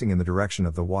was facing in the direction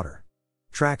of the water.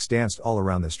 Tracks danced all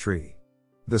around this tree.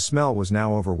 The smell was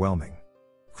now overwhelming.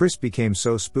 Chris became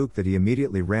so spooked that he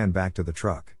immediately ran back to the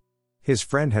truck. His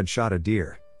friend had shot a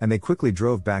deer, and they quickly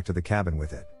drove back to the cabin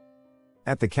with it.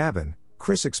 At the cabin,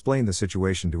 Chris explained the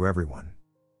situation to everyone.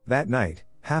 That night,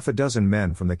 6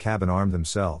 men from the cabin armed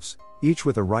themselves, each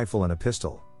with a rifle and a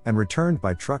pistol, and returned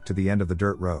by truck to the end of the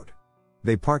dirt road.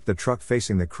 They parked the truck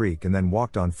facing the creek and then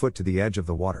walked on foot to the edge of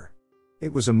the water.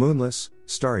 It was a moonless,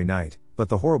 starry night, but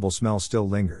the horrible smell still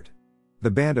lingered. The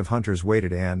band of hunters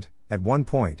waited and, at one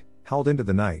point, howled into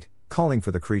the night, calling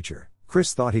for the creature.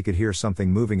 Chris thought he could hear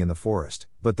something moving in the forest,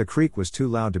 but the creek was too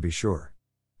loud to be sure.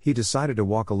 He decided to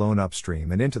walk alone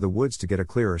upstream and into the woods to get a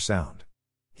clearer sound.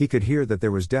 He could hear that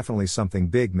there was definitely something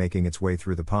big making its way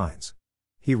through the pines.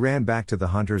 He ran back to the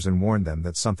hunters and warned them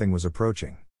that something was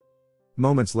approaching.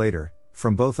 Moments later,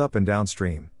 from both up and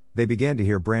downstream, they began to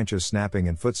hear branches snapping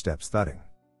and footsteps thudding.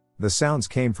 The sounds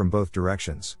came from both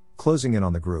directions, closing in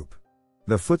on the group.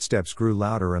 The footsteps grew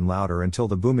louder and louder until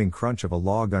the booming crunch of a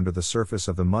log under the surface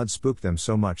of the mud spooked them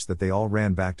so much that they all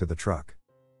ran back to the truck.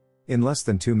 In less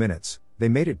than 2 minutes, they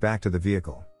made it back to the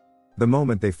vehicle. The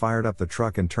moment they fired up the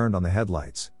truck and turned on the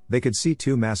headlights, they could see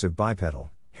 2 massive bipedal,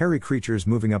 hairy creatures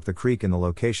moving up the creek in the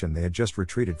location they had just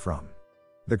retreated from.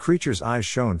 The creatures' eyes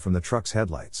shone from the truck's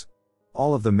headlights.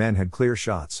 All of the men had clear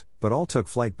shots, but all took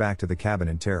flight back to the cabin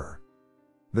in terror.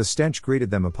 The stench greeted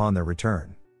them upon their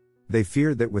return. They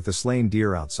feared that with the slain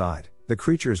deer outside, the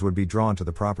creatures would be drawn to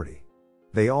the property.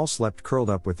 They all slept curled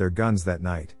up with their guns that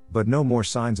night, but no more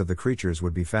signs of the creatures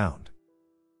would be found.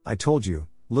 I told you,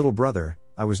 little brother,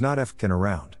 I was not f***ing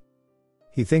around.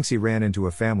 He thinks he ran into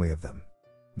a family of them.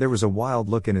 There was a wild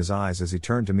look in his eyes as he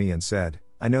turned to me and said,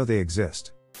 I know they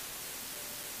exist.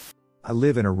 I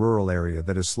live in a rural area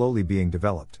that is slowly being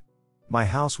developed. My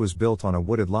house was built on a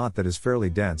wooded lot that is fairly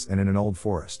dense and in an old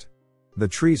forest. The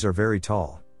trees are very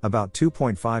tall, about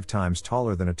 2.5 times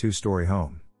taller than a 2-story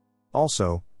home.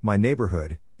 Also, my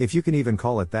neighborhood, if you can even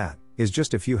call it that, is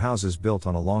just a few houses built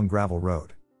on a long gravel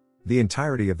road. The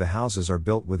entirety of the houses are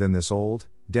built within this old,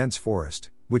 dense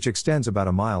forest, which extends about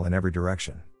a mile in every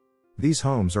direction. These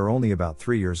homes are only about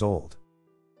 3 years old.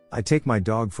 I take my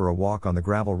dog for a walk on the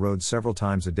gravel road several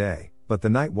times a day, but the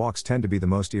night walks tend to be the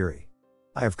most eerie.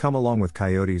 I have come along with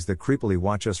coyotes that creepily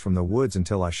watch us from the woods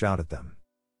until I shout at them.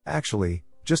 Actually,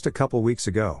 just a couple weeks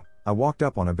ago, I walked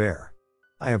up on a bear.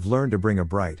 I have learned to bring a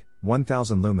bright,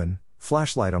 1000 lumen,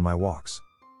 flashlight on my walks.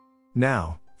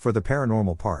 Now, for the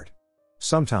paranormal part.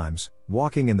 Sometimes,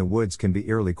 walking in the woods can be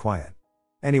eerily quiet.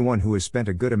 Anyone who has spent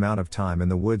a good amount of time in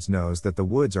the woods knows that the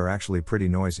woods are actually pretty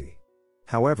noisy.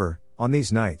 However, on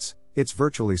these nights, it's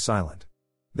virtually silent.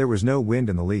 There was no wind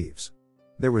in the leaves.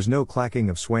 There was no clacking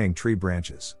of swaying tree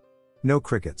branches. No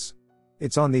crickets.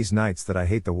 It's on these nights that I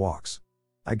hate the walks.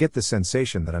 I get the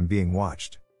sensation that I'm being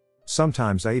watched.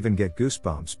 Sometimes I even get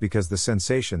goosebumps because the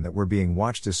sensation that we're being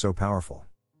watched is so powerful.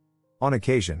 On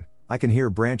occasion, I can hear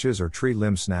branches or tree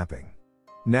limbs snapping.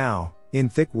 Now, in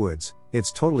thick woods,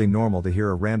 it's totally normal to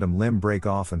hear a random limb break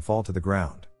off and fall to the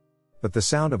ground. But the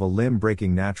sound of a limb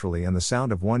breaking naturally and the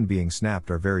sound of one being snapped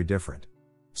are very different.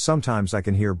 Sometimes I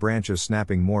can hear branches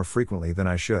snapping more frequently than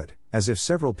I should, as if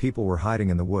several people were hiding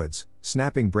in the woods,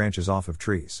 snapping branches off of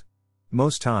trees.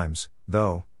 Most times,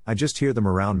 though, I just hear them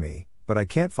around me, but I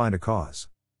can't find a cause.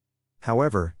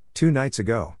 However, 2 nights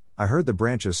ago, I heard the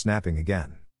branches snapping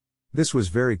again. This was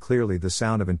very clearly the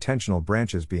sound of intentional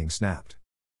branches being snapped.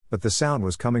 But the sound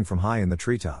was coming from high in the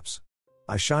treetops.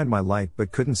 I shined my light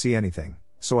but couldn't see anything,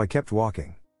 so I kept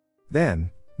walking.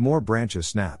 Then, more branches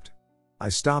snapped. I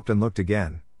stopped and looked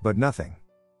again, but nothing.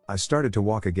 I started to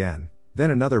walk again,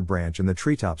 then another branch in the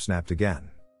treetop snapped again.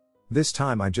 This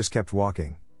time I just kept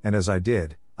walking, and as I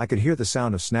did, I could hear the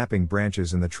sound of snapping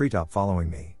branches in the treetop following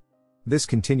me. This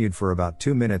continued for about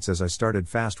 2 minutes as I started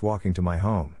fast walking to my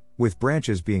home, with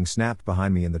branches being snapped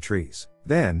behind me in the trees.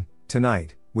 Then,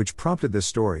 tonight, which prompted this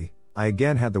story, I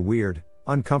again had the weird,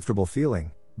 uncomfortable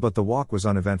feeling, but the walk was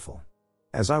uneventful.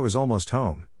 As I was almost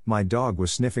home, my dog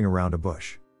was sniffing around a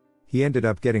bush. He ended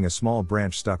up getting a small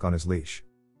branch stuck on his leash.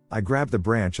 I grabbed the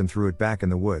branch and threw it back in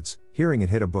the woods, hearing it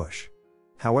hit a bush.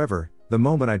 However, the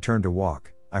moment I turned to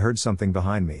walk, I heard something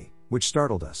behind me, which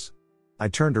startled us. I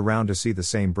turned around to see the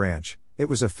same branch. It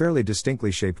was a fairly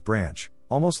distinctly shaped branch,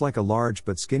 almost like a large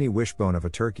but skinny wishbone of a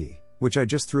turkey, which I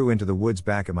just threw into the woods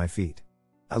back at my feet.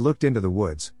 I looked into the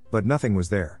woods, but nothing was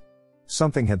there.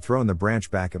 Something had thrown the branch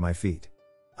back at my feet.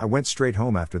 I went straight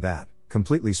home after that,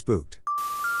 completely spooked.